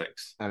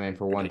classics? I mean,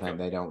 for Are one they thing,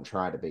 they don't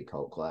try to be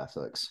cult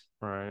classics.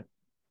 Right.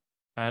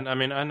 And I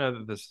mean, I know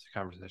that this is a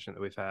conversation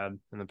that we've had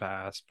in the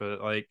past,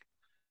 but like,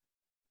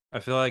 I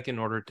feel like in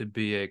order to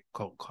be a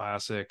cult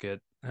classic, it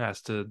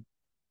has to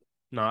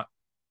not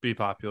be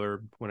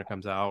popular when it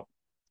comes out,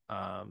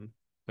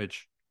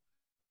 which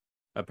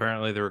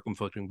apparently there were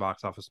conflicting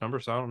box office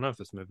numbers. So I don't know if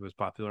this movie was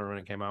popular when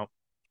it came out.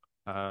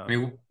 I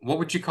mean, what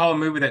would you call a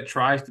movie that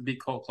tries to be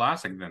cult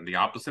classic then? The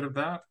opposite of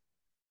that?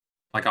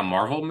 Like a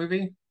Marvel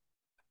movie?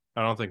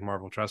 I don't think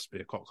Marvel tries to be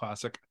a cult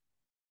classic.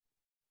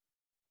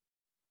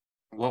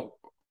 Well,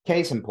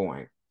 Case in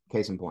point.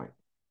 Case in point.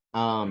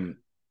 Um,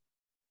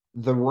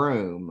 The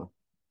Room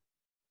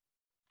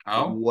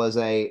oh, is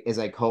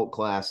a cult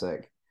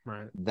classic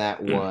Right.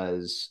 that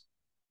was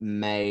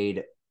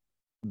made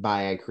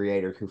by a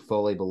creator who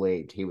fully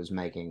believed he was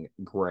making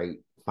great,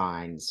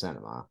 fine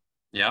cinema.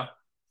 yeah.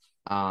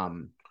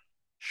 Um,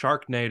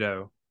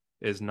 Sharknado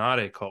is not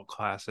a cult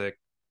classic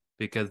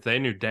because they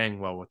knew dang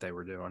well what they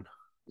were doing.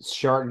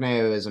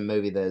 Sharknado is a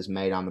movie that is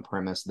made on the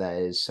premise that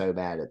is so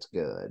bad it's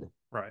good.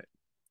 Right.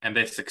 And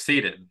they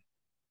succeeded.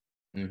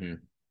 Hmm.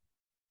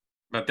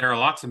 But there are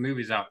lots of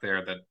movies out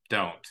there that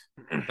don't,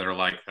 that are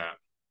like that.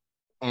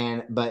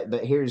 And but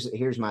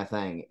here's my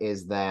thing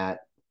is that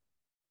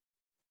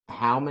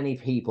how many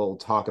people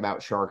talk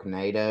about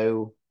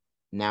Sharknado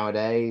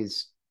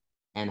nowadays,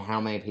 and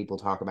how many people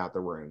talk about The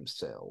Room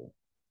still?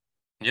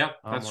 Yeah,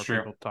 A lot that's more true.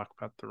 people talk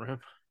about The Room.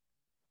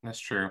 That's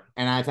true.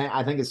 And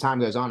I think as time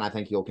goes on, I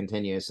think you'll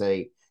continue to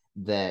see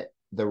that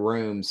The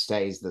Room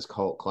stays this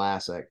cult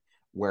classic,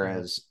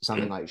 whereas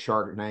something like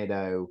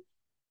Sharknado,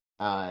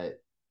 uh,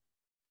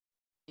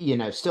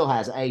 still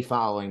has a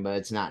following, but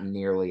it's not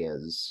nearly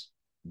as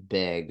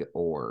big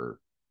or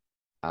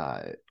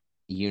uh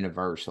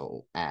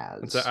universal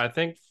And so as. I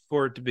think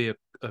for it to be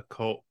a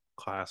cult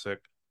classic,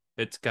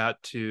 it's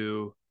got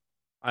to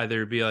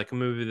either be like a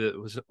movie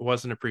that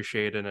wasn't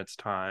appreciated in its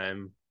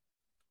time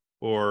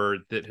or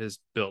that has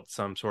built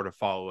some sort of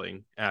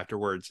following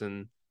afterwards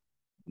and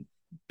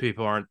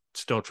people aren't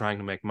still trying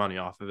to make money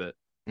off of it.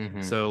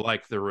 Hmm. So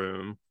like The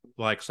Room,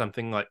 like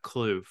something like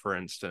Clue, for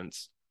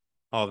instance.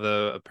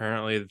 Although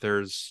apparently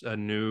there's a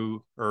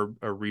new or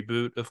a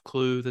reboot of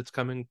Clue that's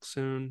coming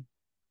soon.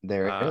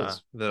 There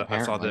is, That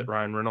I saw that apparently.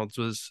 Ryan Reynolds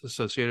was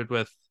associated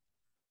with.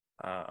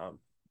 Um,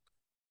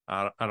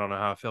 I don't know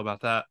how I feel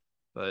about that,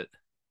 but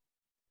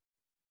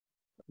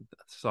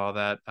saw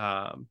that.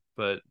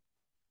 But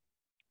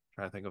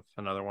trying to think of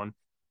another one.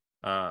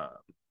 Uh,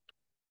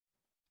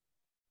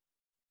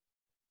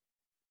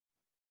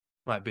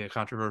 might be a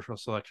controversial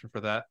selection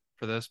for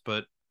this,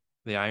 but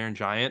The Iron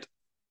Giant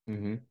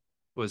Hmm.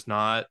 was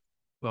not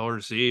well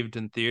received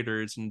in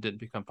theaters and didn't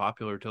become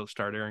popular until it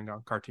started airing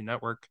on Cartoon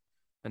Network,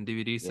 and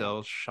DVD Yeah.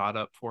 sales shot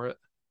up for it.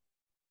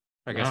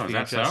 I guess Oh, is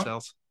that VHS so?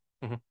 sales.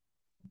 Mhm.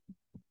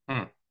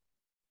 Hmm.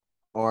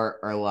 Or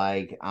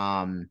like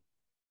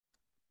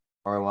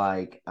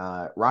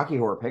Rocky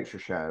Horror Picture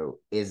Show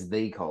is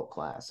the cult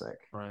classic.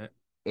 Right.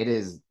 It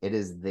is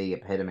the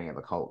epitome of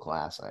a cult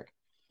classic.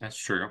 That's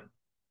true.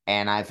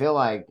 And I feel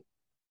like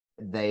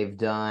they've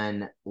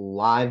done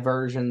live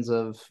versions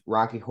of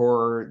Rocky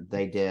Horror.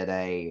 They did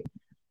a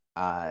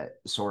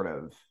sort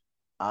of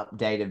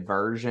updated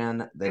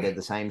version. They did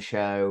the same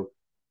show,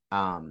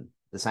 the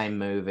same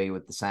movie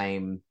with the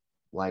same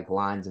like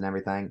lines and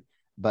everything,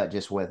 but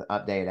just with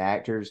updated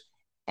actors.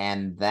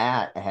 And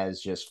that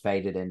has just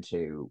faded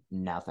into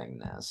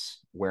nothingness.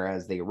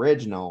 Whereas the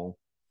original,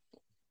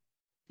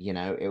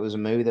 it was a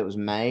movie that was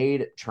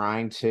made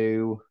trying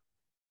to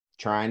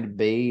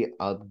be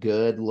a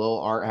good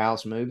little art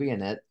house movie,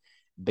 and it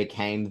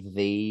became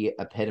the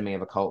epitome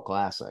of a cult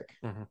classic.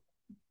 Mhm.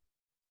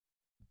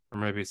 Or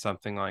maybe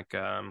something like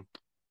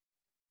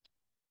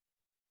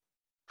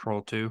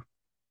Troll 2.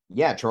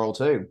 Yeah, Troll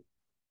 2.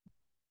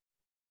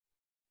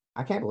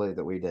 I can't believe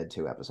that we did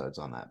 2 episodes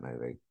on that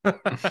movie.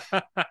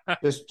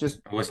 Just just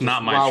It was just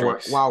not my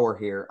choice. while we're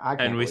here, I And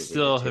can't we believe we did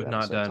still two have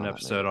not episodes done an on that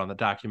episode movie. on the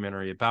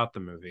documentary about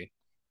the movie.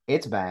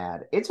 It's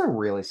bad. It's a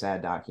really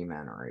sad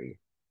documentary.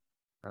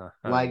 I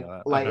didn't know that.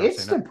 I've Like never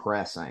it's seen it.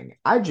 depressing.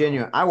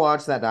 Oh. I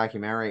watched that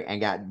documentary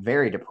and got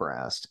very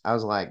depressed. I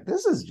was like,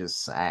 this is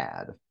just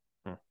sad.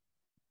 Hmm.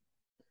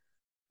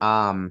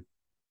 Um,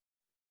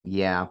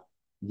 yeah.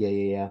 Yeah.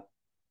 Yeah.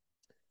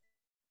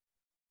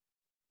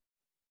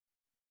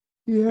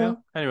 Yeah.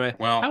 Anyway, how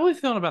Well, are we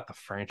feeling about the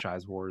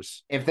franchise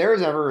wars? If there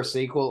is ever a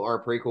sequel or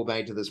a prequel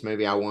made to this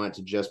movie, I want it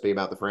to just be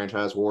about the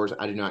franchise wars.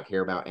 I do not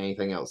care about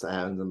anything else that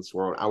happens in this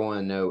world. I want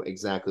to know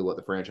exactly what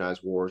the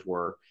franchise wars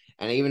were.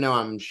 And even though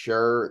I'm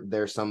sure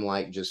there's some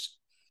just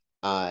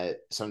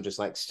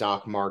like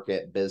stock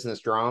market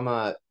business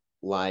drama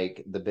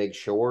like The Big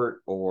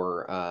Short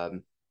or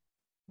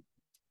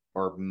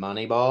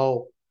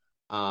Moneyball,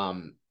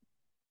 um,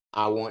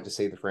 I want to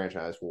see the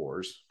franchise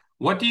wars.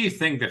 what do you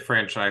think the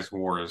franchise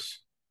wars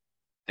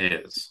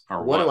is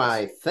or What do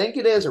I was? think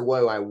it is, or what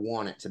do I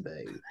want it to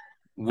be? Because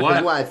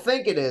What what I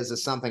think it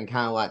is something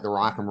kind of like the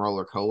Rock and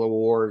Roller Cola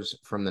Wars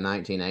from the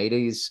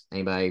 1980s.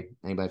 Anybody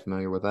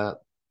familiar with that?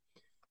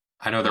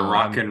 I know the Um,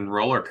 Rock I'm and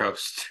Roller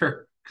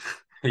Coaster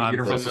at I'm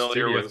Universal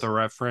familiar with the Studios.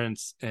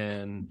 reference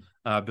in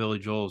Billy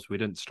Joel's "We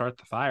Didn't Start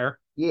the Fire."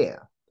 yeah.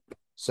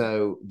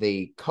 So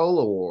the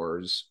Cola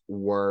Wars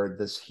were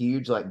this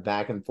huge like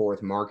back and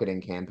forth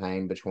marketing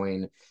campaign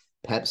between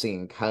Pepsi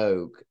and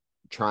Coke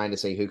trying to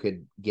see who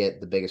could get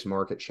the biggest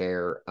market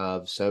share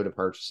of soda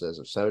purchases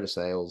of soda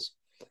sales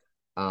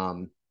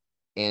um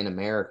in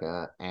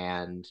America,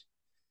 and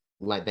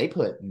like they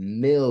put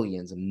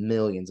millions and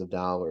millions of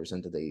dollars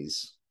into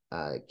these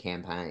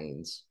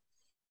campaigns.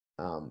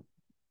 Um,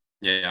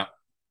 Yeah.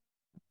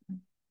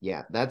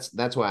 Yeah, that's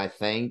what I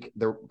think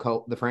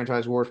the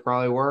franchise wars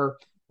probably were.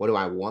 What do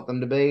I want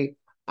them to be?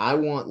 I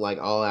want like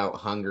all out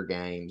Hunger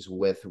Games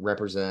with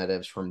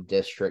representatives from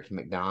District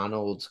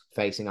McDonald's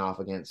facing off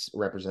against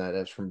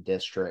representatives from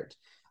District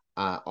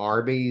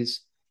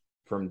Arby's,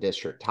 from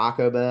District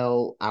Taco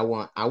Bell. I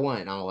want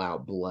an all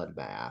out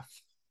bloodbath.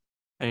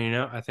 And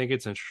I think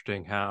it's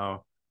interesting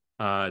how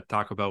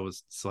Taco Bell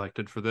was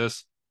selected for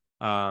this,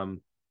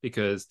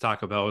 because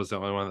Taco Bell was the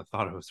only one that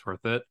thought it was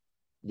worth it.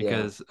 Yeah.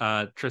 Because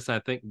Tristan, I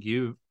think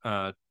you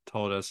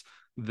told us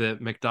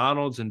that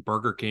McDonald's and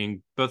Burger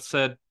King both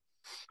said,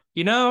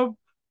 you know,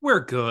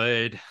 we're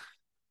good.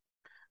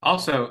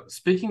 Also,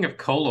 speaking of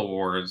cola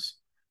wars,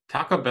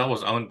 Taco Bell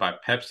was owned by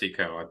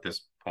PepsiCo at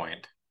this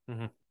point.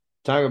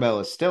 Taco Bell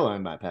is still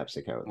owned by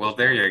PepsiCo at Well, this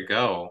there point. you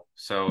go.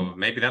 So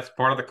maybe that's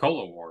part of the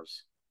cola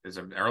wars. It's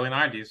the early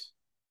 90s.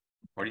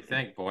 What do you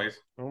think, boys?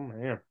 Oh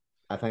man.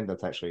 I think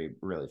that's actually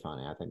really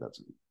funny. I think that's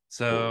a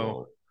So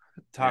cool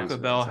Taco piece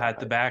of Bell had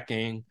the insight.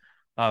 backing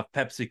of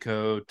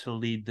PepsiCo to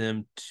lead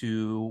them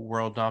to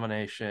world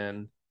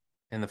domination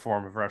in the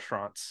form of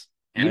restaurants,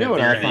 And You know if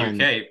what you're I in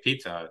the find UK,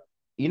 Pizza Hut.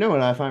 You know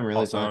what I find really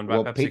also fun? owned by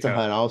Well, Pizza PepsiCo.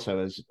 Hut also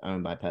is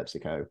owned by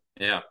PepsiCo.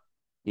 Yeah.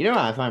 You know what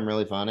I find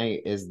really funny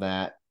is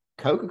that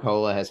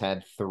Coca-Cola has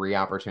had three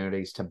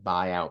opportunities to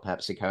buy out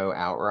PepsiCo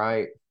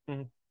outright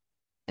Mhm.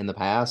 in the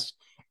past,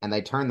 and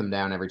they turn them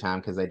down every time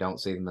because they don't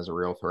see them as a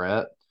real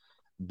threat.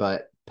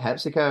 But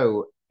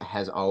PepsiCo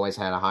has always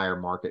had a higher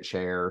market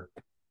share,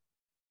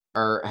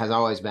 or has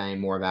always been a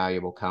more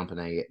valuable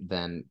company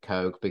than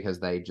Coke because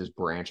they just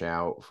branch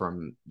out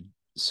from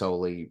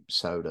solely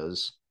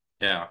sodas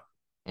Yeah.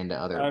 into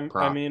other I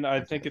products. mean,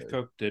 I think if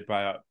Coke did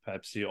buy out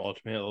Pepsi,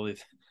 ultimately,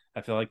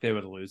 I feel like they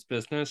would lose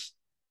business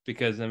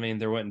because I mean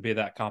there wouldn't be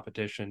that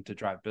competition to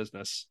drive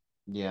business.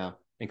 Yeah,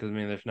 Because I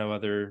mean there's no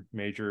other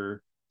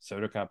major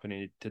soda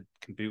company to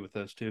compete with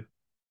those two.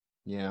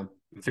 yeah.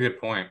 That's a good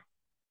point.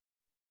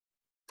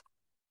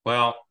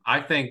 Well,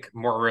 I think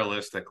more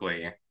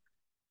realistically,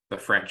 the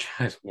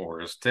franchise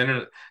wars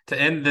to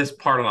end this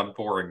part on a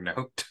boring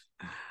note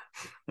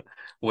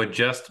would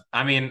just,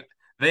 I mean,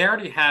 they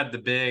already had the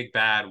big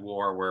bad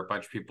war where a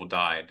bunch of people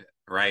died,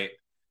 right?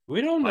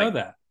 We don't know Like,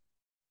 that.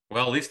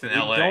 well, at least in We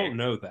don't LA,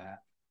 know that.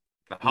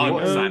 the We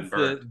Hollywood know sign that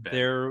burned big.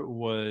 there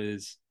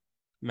was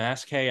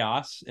mass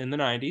chaos in the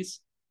 90s,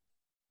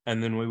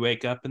 and then we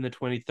wake up in the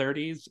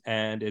 2030s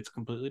and it's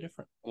completely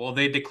different. Well,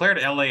 they declared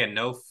LA a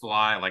no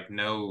fly, like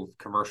no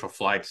commercial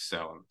flights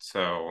zone.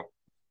 So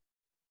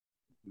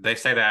they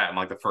say that in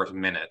like the first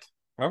minute.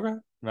 Okay.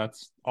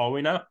 That's all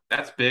we know.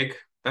 That's big.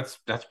 That's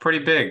pretty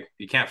big.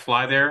 You can't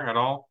fly there at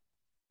all.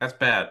 That's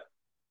bad.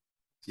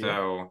 Yeah.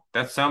 So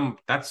that's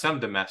some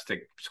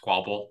domestic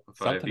squabble, if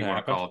Something you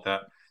want to happened. call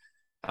it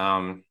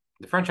that.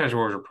 The franchise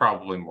wars are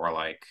probably more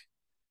like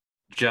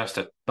just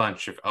a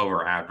bunch of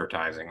over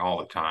advertising all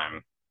the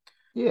time,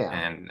 Yeah,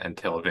 and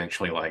until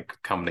eventually like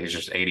companies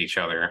just ate each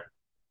other,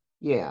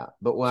 yeah.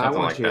 But what I something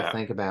want like you to that.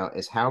 think about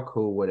is how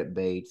cool would it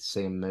be to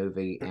see a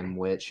movie in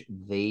which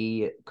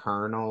the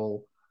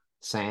Colonel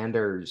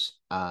Sanders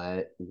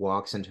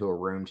walks into a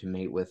room to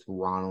meet with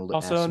Ronald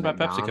Also S. owned by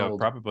PepsiCo, McDonald,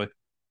 probably.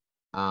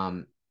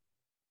 um,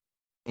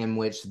 in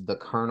which the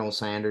Colonel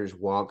Sanders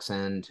walks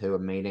into a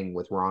meeting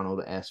with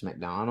Ronald S.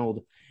 McDonald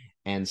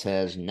and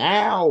says,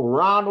 "Now,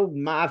 Ronald,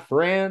 my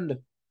friend,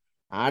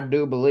 I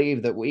do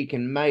believe that we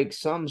can make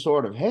some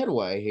sort of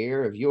headway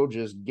here if you'll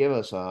just give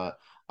us a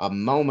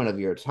moment of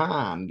your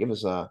time. Give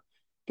us a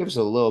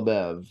little bit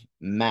of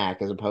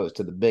Mac as opposed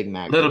to the Big A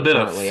Mac that little you're bit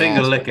of currently finger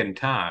asking." licking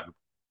time.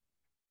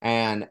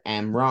 And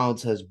Ronald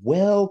says,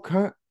 well,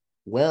 Colonel,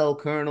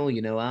 I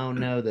don't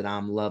know that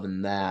I'm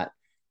loving that."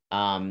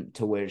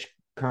 To which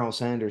Colonel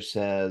Sanders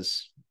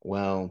says,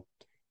 "Well,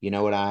 you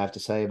know what I have to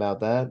say about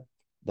that?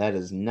 That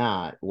is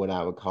not what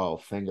I would call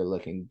finger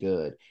looking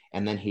good."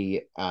 And then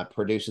he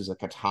produces a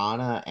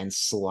katana and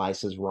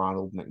slices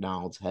Ronald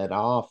McDonald's head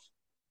off.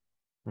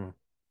 Hmm.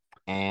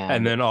 And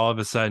And then all of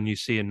a sudden you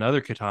see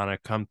another katana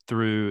come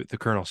through the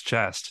colonel's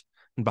chest.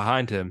 And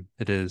behind him,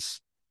 it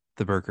is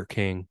the Burger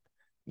King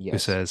who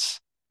yes, says,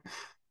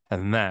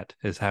 and that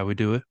is how we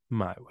do it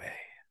my way.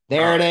 All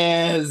there it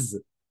right. is.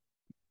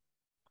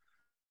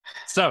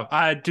 So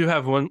I do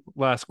have one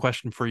last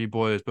question for you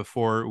boys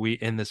before we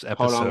end this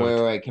Hold on,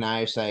 episode. wait. Can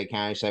I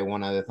say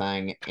one other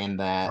thing? In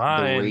that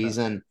Fine.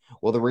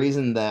 the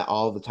reason that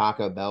all the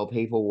Taco Bell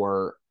people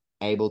were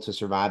able to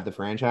survive the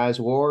franchise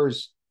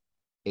wars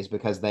is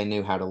because they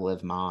knew how to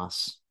live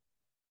Moss.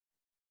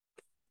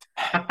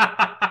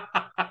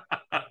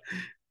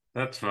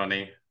 That's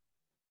funny.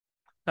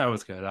 That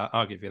was good.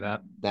 I'll give you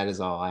that. That is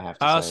all I have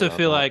to I say also about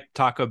feel that. like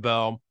Taco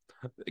Bell,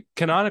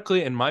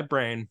 canonically in my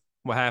brain,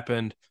 what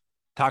happened,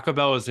 Taco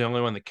Bell was the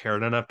only one that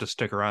cared enough to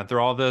stick around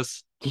through all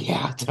this.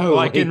 Yeah,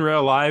 Like in totally.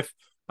 real life,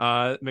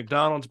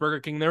 McDonald's, Burger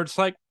King, they're just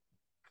like,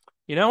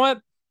 you know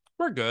what?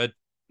 We're good.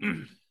 I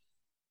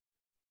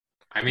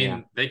Yeah.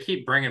 mean, they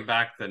keep bringing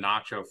back the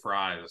nacho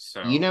fries,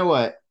 You so know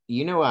what?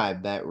 You know what I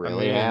bet I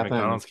really mean, happened?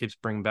 McDonald's keeps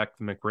bringing back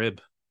the McRib.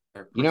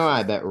 they're You know what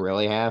I persistent. bet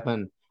really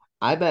happened?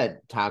 I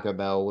bet Taco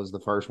Bell was the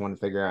first one to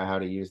figure out how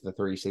to use the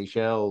three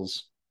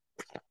seashells,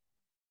 You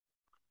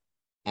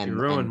and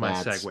ruined and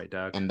my that's segue,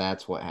 Doug. and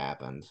that's what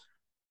happened.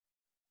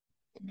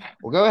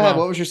 Well, go ahead. Well,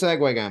 What was your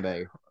segue gonna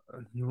be?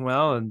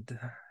 and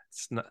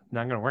it's not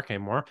going to work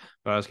anymore.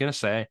 But I was going to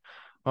say,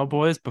 well,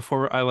 boys,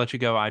 before I let you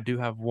go, I do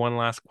have one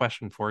last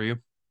question for you.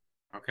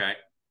 Okay.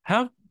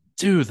 How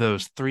do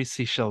those three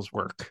seashells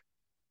work?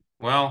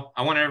 Well,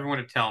 I want everyone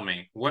to tell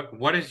me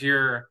what is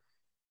your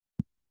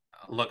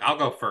look. I'll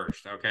go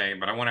first, okay?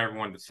 But I want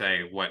everyone to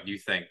say what you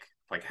think.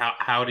 Like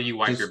how do you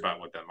wipe your Just butt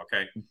with them?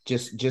 Okay.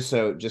 just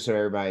so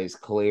everybody's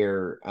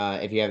clear,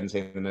 if you haven't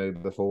seen the movie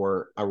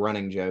before, a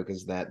running joke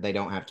is that they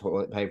don't have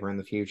toilet paper in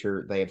the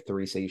future. They have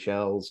three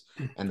seashells,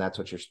 and that's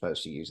what you're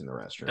supposed to use in the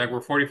Doug, restroom. we're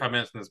 45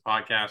 minutes in this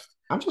podcast.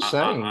 I'm just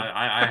saying.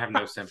 I have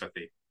no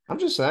sympathy. I'm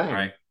just All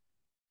right.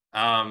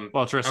 saying.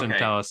 Well, Tristan, Okay.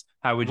 tell us,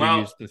 how would you Well,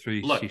 use the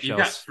three look, you've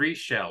got seashells? three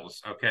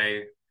shells,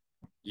 okay?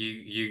 You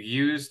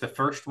use the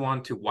first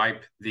one to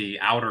wipe the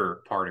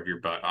outer part of your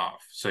butt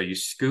off. So you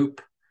scoop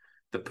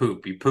the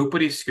poop. You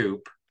poopity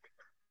scoop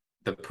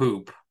the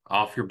poop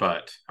off your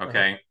butt,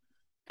 okay?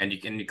 And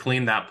you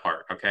clean that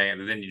part, okay?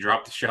 And then you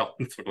drop the shell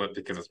into it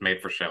because it's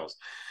made for shells.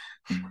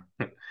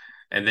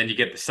 And then you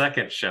get the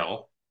second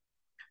shell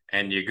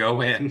and you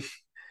go in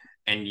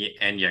and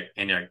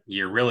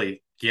you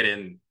really get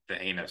in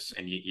the anus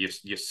and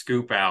you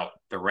scoop out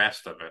the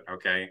rest of it,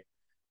 okay?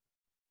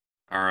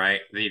 All right.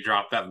 Then you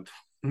drop that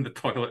in the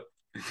toilet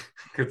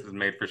because it's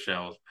made for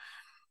shells.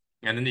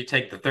 And then you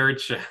take the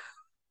third shell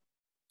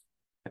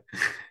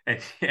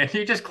and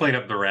you just clean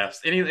up the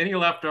rest. Any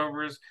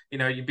leftovers,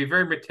 you'd be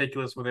very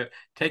meticulous with it.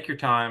 Take your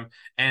time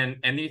and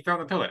then you throw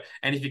it in the toilet.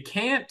 And if you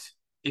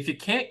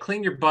can't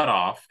clean your butt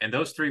off in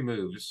those three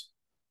moves,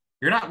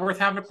 you're not worth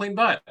having a clean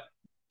butt.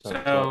 So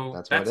That's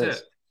what that's it it.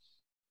 is.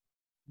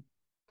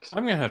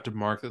 I'm going to have to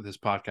mark that this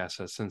podcast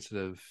has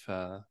sensitive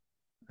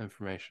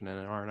information in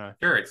it, aren't I?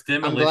 Sure, it's I'm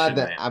glad demolition,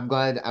 that man.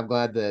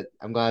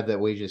 I'm glad that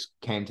we just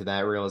came to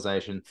that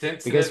realization.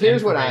 Because Sensitive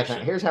here's what I think.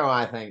 information. Here's how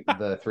I think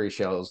the three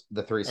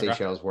Okay.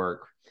 seashells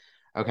work.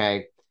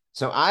 Okay.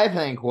 So I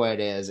think what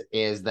it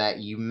is that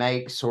you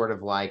make sort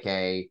of like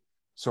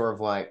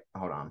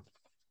hold on.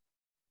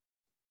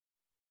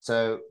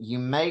 So you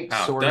make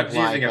Oh, Doug's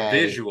using a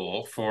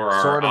visual for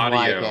our sort of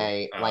like audio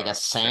a channel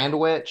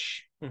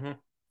sandwich Mm-hmm.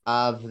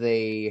 of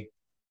the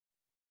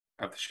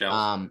of the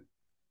shells.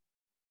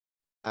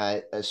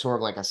 sort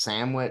of like a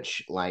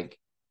sandwich, like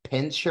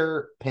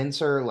pincer,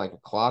 like a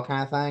claw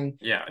kind of thing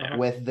Yeah.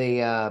 with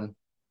the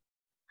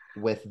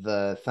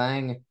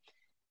thing,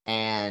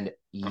 and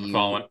I'm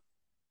following.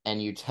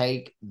 you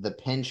take the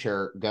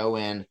pincher, go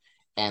in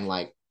and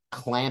like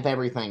clamp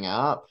everything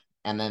up,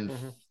 and then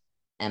Mhm.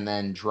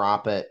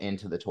 drop it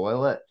into the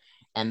toilet.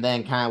 And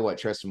then kind of what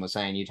Tristan was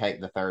saying, you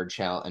take the third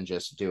shell and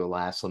just do a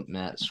last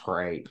minute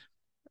scrape.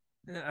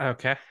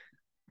 Okay.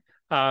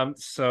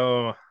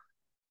 So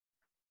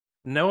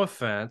no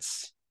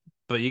offense,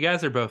 but you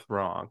guys are both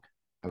wrong.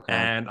 Okay.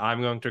 And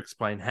I'm going to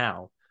explain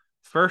how.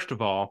 First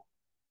of all,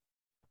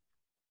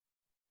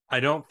 I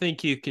don't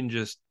think you can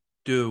just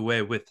do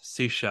away with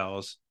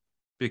seashells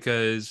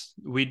because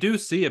we do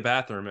see a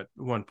bathroom at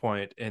one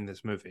point in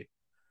this movie.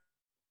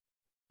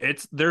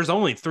 There's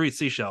only three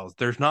seashells.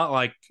 There's not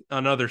like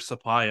another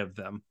supply of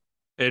them.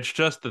 It's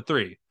just the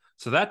three.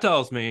 So that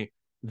tells me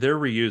they're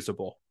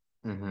reusable.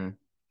 Mm-hmm.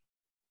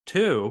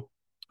 Two,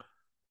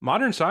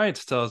 modern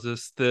science tells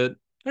us that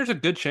there's a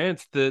good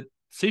chance that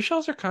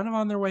seashells are kind of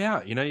on their way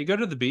out. You go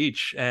to the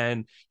beach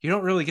and you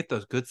don't really get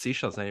those good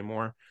seashells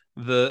anymore.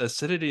 The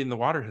acidity in the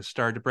water has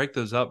started to break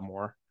those up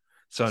more.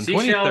 So in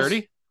Seashells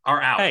 2030, are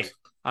out. hey,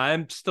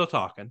 I'm still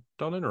talking.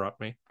 Don't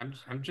interrupt me.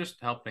 I'm just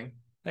helping.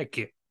 Thank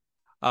you.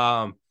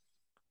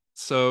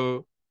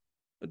 So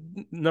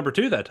number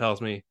two, that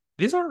tells me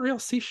these aren't real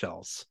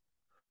seashells.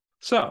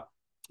 So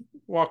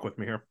walk with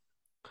me here.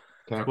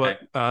 Okay.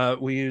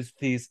 What we use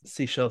these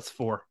seashells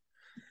for.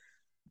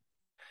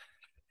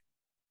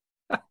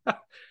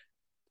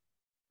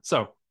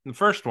 So the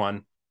first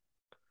one,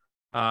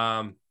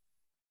 you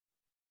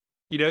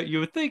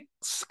would think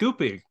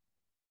scooping,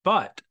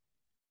 but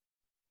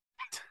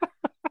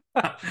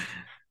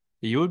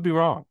you would be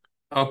wrong.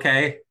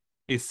 Okay.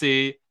 You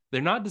see,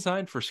 they're not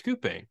designed for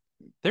scooping.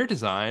 They're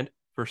designed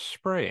for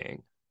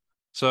spraying.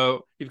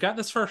 So you've got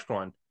this first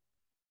one.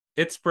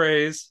 It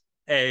sprays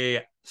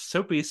a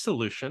soapy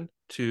solution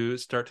to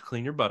start to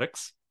clean your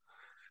buttocks.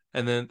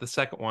 And then the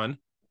second one,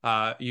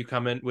 you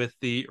come in with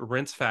the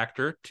rinse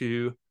factor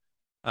to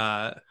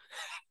Are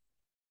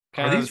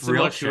kind of these real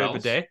similar to a shells?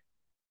 bidet.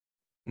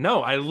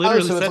 No, I Oh,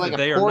 literally so it's said like that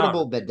they a are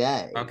portable not.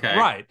 bidet. Okay.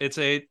 Right. It's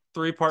a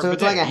three-part So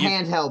bidet. it's like a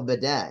handheld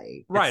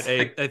bidet. Right,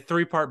 It's like- a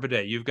three-part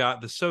bidet. You've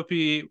got the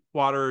soapy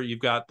water, you've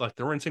got like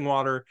the rinsing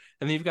water,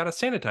 and then you've got a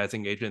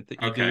sanitizing agent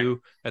that you Okay.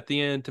 do at the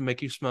end to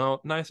make you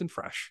smell nice and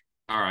fresh.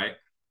 All right.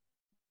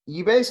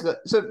 What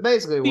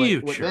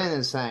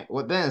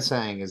Ben is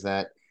saying is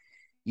that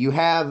you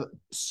have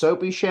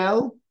soapy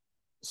shell,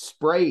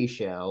 spray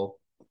shell,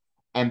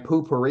 and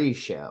poopery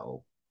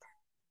shell.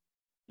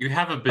 You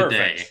have a bidet.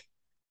 Perfect.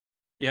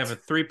 You have a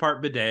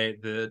 3-part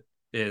bidet that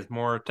is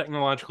more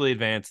technologically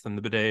advanced than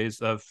the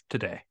bidets of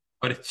today.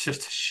 But it's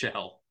just a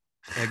shell.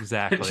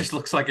 Exactly. It just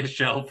looks like a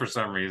shell for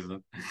some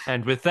reason.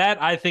 And with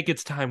that, I think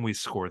it's time we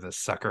score this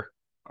sucker.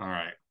 All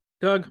right.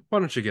 Doug, why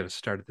don't you get us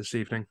started this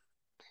evening?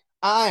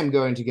 I'm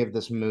going to give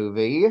this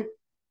movie,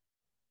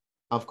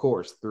 of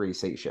course, 3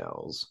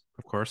 seashells.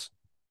 Of course.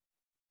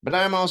 But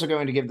I'm also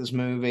going to give this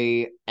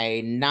movie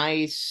a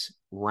nice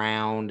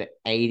round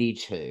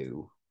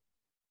 82.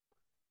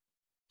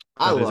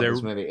 I love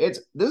this movie.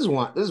 This is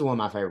one of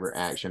my favorite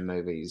action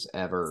movies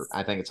ever.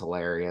 I think it's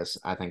hilarious.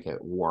 I think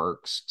it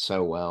works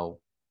so well.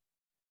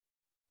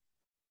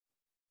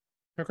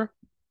 Okay.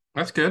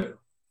 That's good.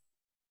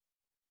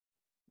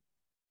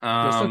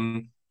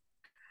 I'm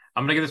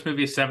gonna give this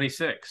movie a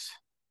 76.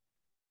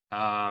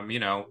 Not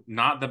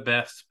the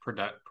best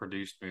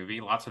produced movie.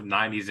 Lots of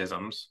 90s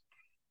isms.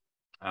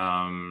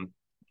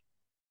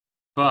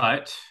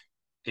 But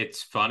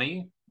it's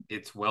funny,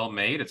 it's well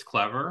made, it's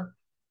clever,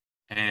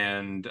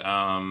 and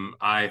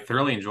I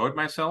thoroughly enjoyed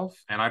myself,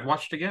 and I'd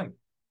watch it again.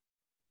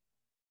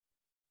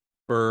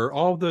 For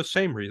all of those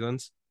same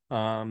reasons,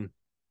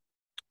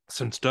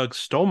 since Doug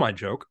stole my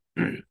joke,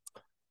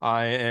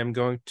 I am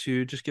going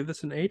to just give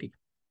this an 80.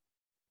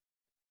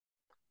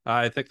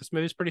 I think this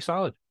movie's pretty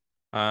solid.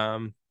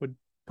 Would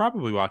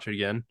probably watch it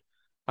again.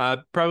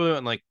 Probably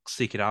wouldn't like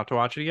seek it out to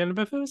watch it again,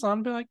 but if it was on,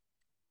 I'd be like,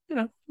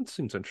 it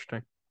seems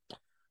interesting.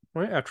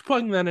 All right, after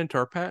plugging that into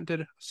our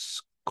patented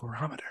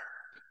scorometer,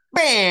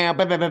 Bam,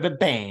 bam, bam, bam,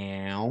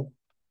 bam.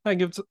 that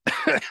gives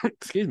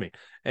excuse me,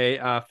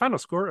 a final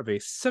score of a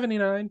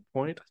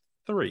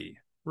 79.3.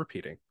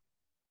 Repeating.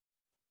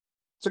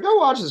 So go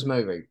watch this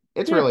movie.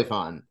 It's really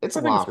fun. It's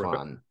a lot of worth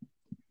fun.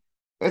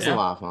 It's a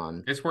lot of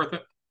fun. It's worth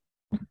it.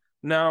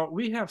 Now,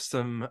 we have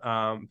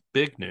some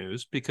big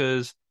news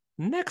because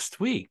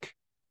next week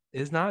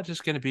is not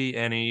just going to be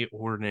any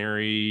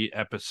ordinary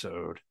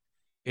episode.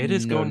 It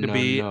is going to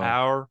be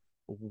our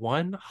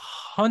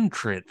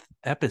 100th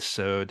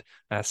episode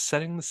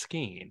Setting the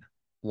Skeen.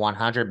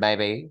 100,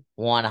 baby.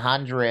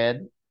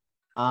 100.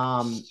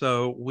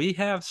 So we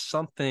have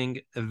something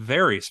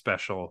very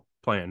special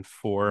planned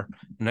for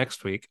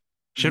next week.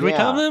 Should we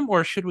tell them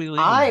or should we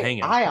leave them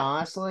hanging? I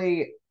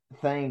honestly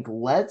think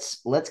let's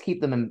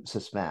keep them in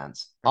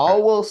suspense. Okay.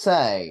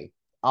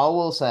 All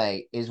we'll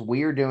say is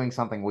we're doing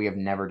something we have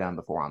never done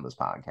before on this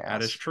podcast.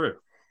 That is true.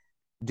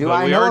 Do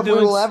I know if we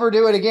will ever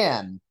do it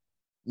again?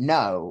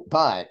 No,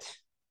 but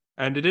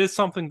and it is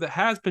something that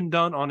has been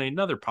done on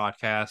another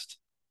podcast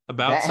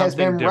about that something has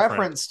been different.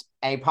 Referenced,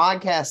 a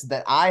podcast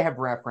that I have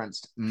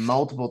referenced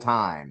multiple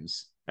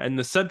times, and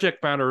the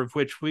subject matter of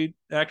which we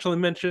actually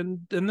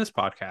mentioned in this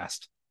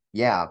podcast.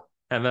 Yeah,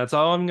 and that's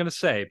all I'm going to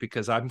say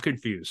because I'm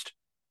confused.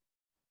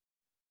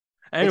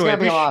 Anyway, it's going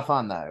to be a lot of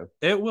fun, though.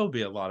 It will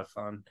be a lot of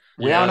fun.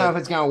 We don't know if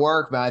it's going to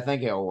work, but I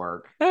think it'll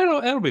work.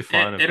 It'll be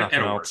fun if nothing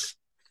else.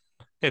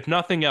 If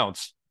nothing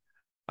else,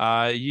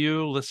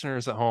 you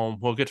listeners at home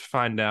will get to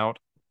find out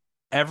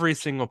every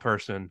single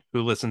person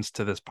who listens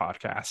to this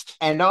podcast.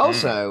 And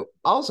also,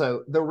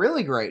 the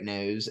really great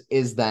news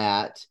is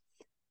that,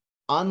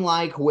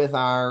 unlike with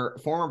our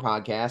former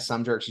podcast,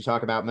 Some Jerks Who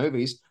Talk About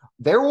Movies,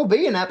 there will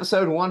be an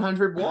episode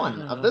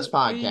 101 of this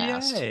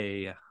podcast.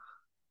 Yay!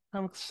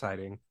 How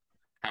exciting!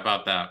 How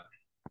about that?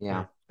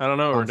 Yeah. I don't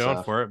know what we're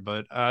doing for it,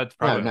 but it's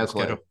probably no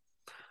schedule.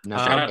 No,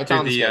 shout out it's to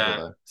on the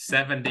schedule,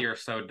 70 or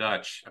so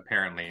Dutch,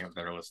 apparently,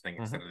 that are listening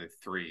instead of the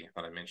 3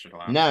 that I mentioned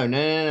last.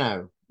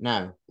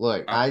 No.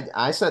 Look,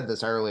 I said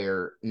this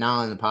earlier,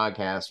 not on the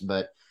podcast,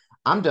 but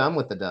I'm done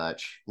with the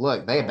Dutch.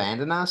 Look, they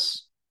abandoned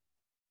us.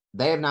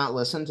 They have not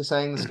listened to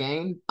Saying the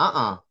Skeen.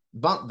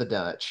 Bump the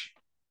Dutch.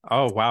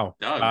 Oh, wow.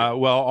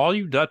 Well, all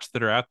you Dutch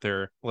that are out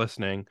there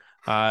listening,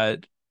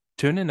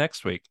 tune in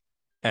next week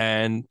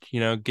and,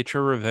 get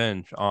your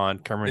revenge on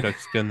Cameron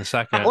Dutchkin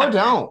II. Or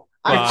don't.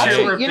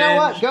 Actually, you know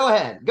what? Go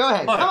ahead.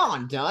 Look, come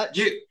on, Dutch.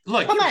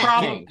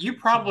 You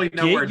probably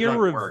know where Dutch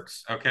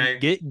works, okay?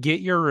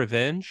 Get your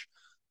revenge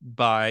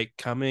by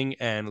coming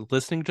and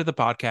listening to the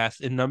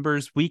podcast in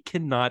numbers we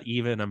cannot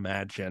even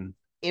imagine.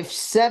 If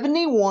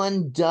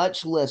 71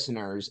 Dutch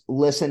listeners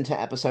listen to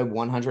episode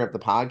 100 of the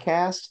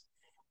podcast,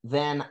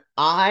 then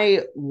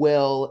I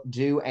will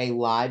do a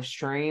live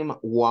stream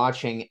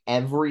watching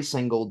every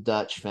single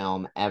Dutch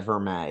film ever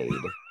made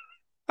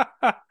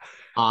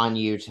on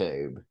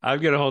YouTube. I'm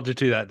going to hold you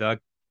to that, Doug.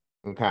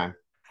 Okay.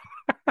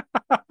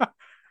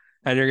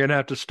 And you're going to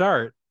have to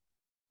start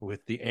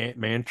with the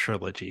Ant-Man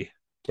trilogy.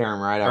 Damn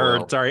right,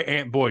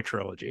 Ant-Boy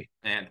trilogy.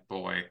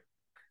 Ant-Boy.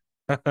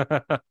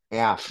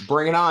 Yeah,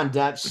 bring it on,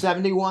 Dutch.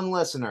 71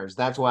 listeners.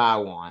 That's what I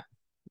want.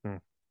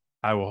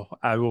 I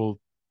will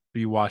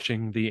be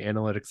watching the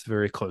analytics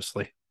very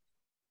closely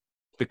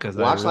because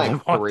watch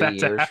like 3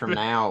 years from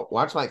now.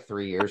 Watch like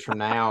 3 years from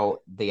now,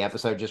 the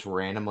episode just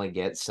randomly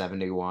gets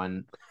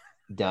 71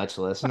 Dutch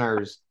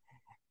listeners,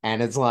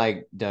 and it's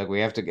like, Doug,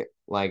 we have to get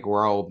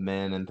we're old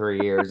men in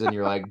 3 years, and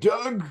you're like,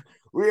 Doug,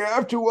 we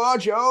have to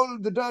watch all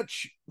of the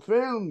Dutch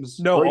films.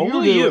 No, or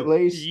only you do at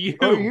least. You.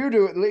 Or you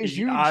do at least.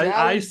 You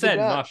I said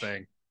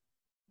nothing.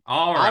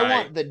 All I right.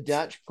 want the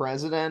Dutch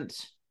president.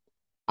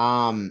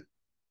 Um,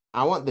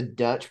 I want the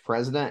Dutch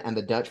president and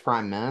the Dutch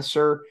prime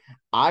minister.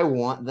 I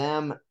want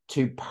them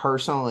to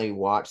personally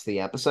watch the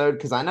episode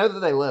because I know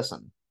that they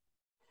listen.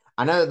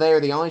 I know that they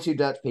are the only two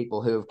Dutch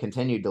people who have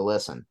continued to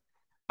listen.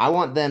 I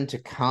want them to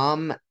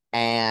come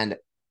and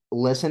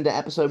listen to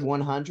episode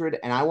 100,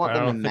 and I want I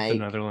them to don't think the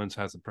make. Netherlands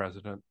has a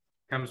president.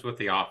 Comes with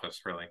the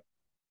office, really.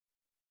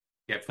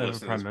 You have to They have a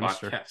listen to prime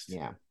this minister. podcast.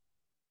 Yeah,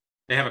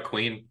 They have a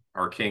queen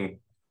or king.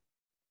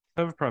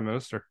 They have a prime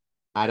minister.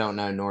 I don't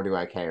know, nor do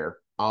I care.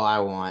 All I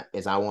want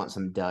is I want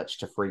some Dutch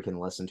to freaking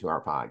listen to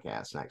our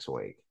podcast next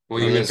week.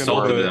 Well, It you is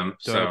insulted worthy. them,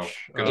 so Dutch,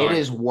 good It luck.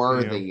 is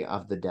worthy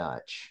of the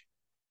Dutch.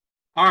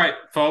 All right,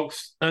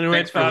 folks.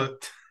 Anyway, Thanks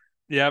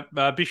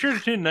for be sure to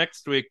tune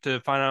next week to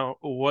find out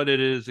what it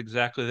is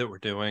exactly that we're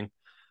doing.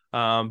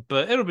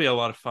 But it'll be a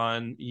lot of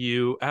fun.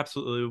 You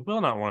absolutely will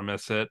not want to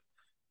miss it.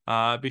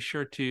 Be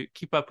sure to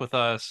keep up with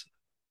us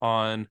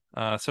on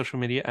social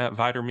media at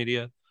Vider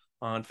Media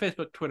on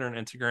Facebook, Twitter, and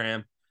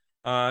Instagram.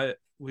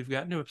 We've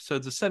got new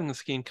episodes of Setting the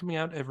Scheme coming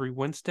out every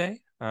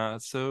Wednesday.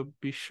 So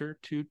be sure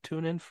to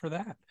tune in for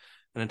that.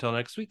 And until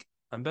next week,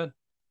 I'm Ben.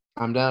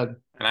 I'm Doug.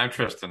 And I'm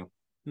Tristan.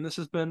 And this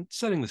has been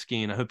Setting the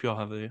Scheme. I hope you all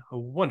have a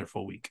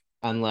wonderful week.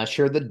 Unless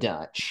you're the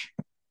Dutch.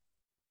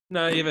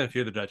 No, even if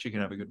you're the Dutch, you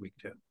can have a good week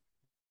too.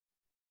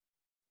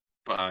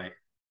 Bye.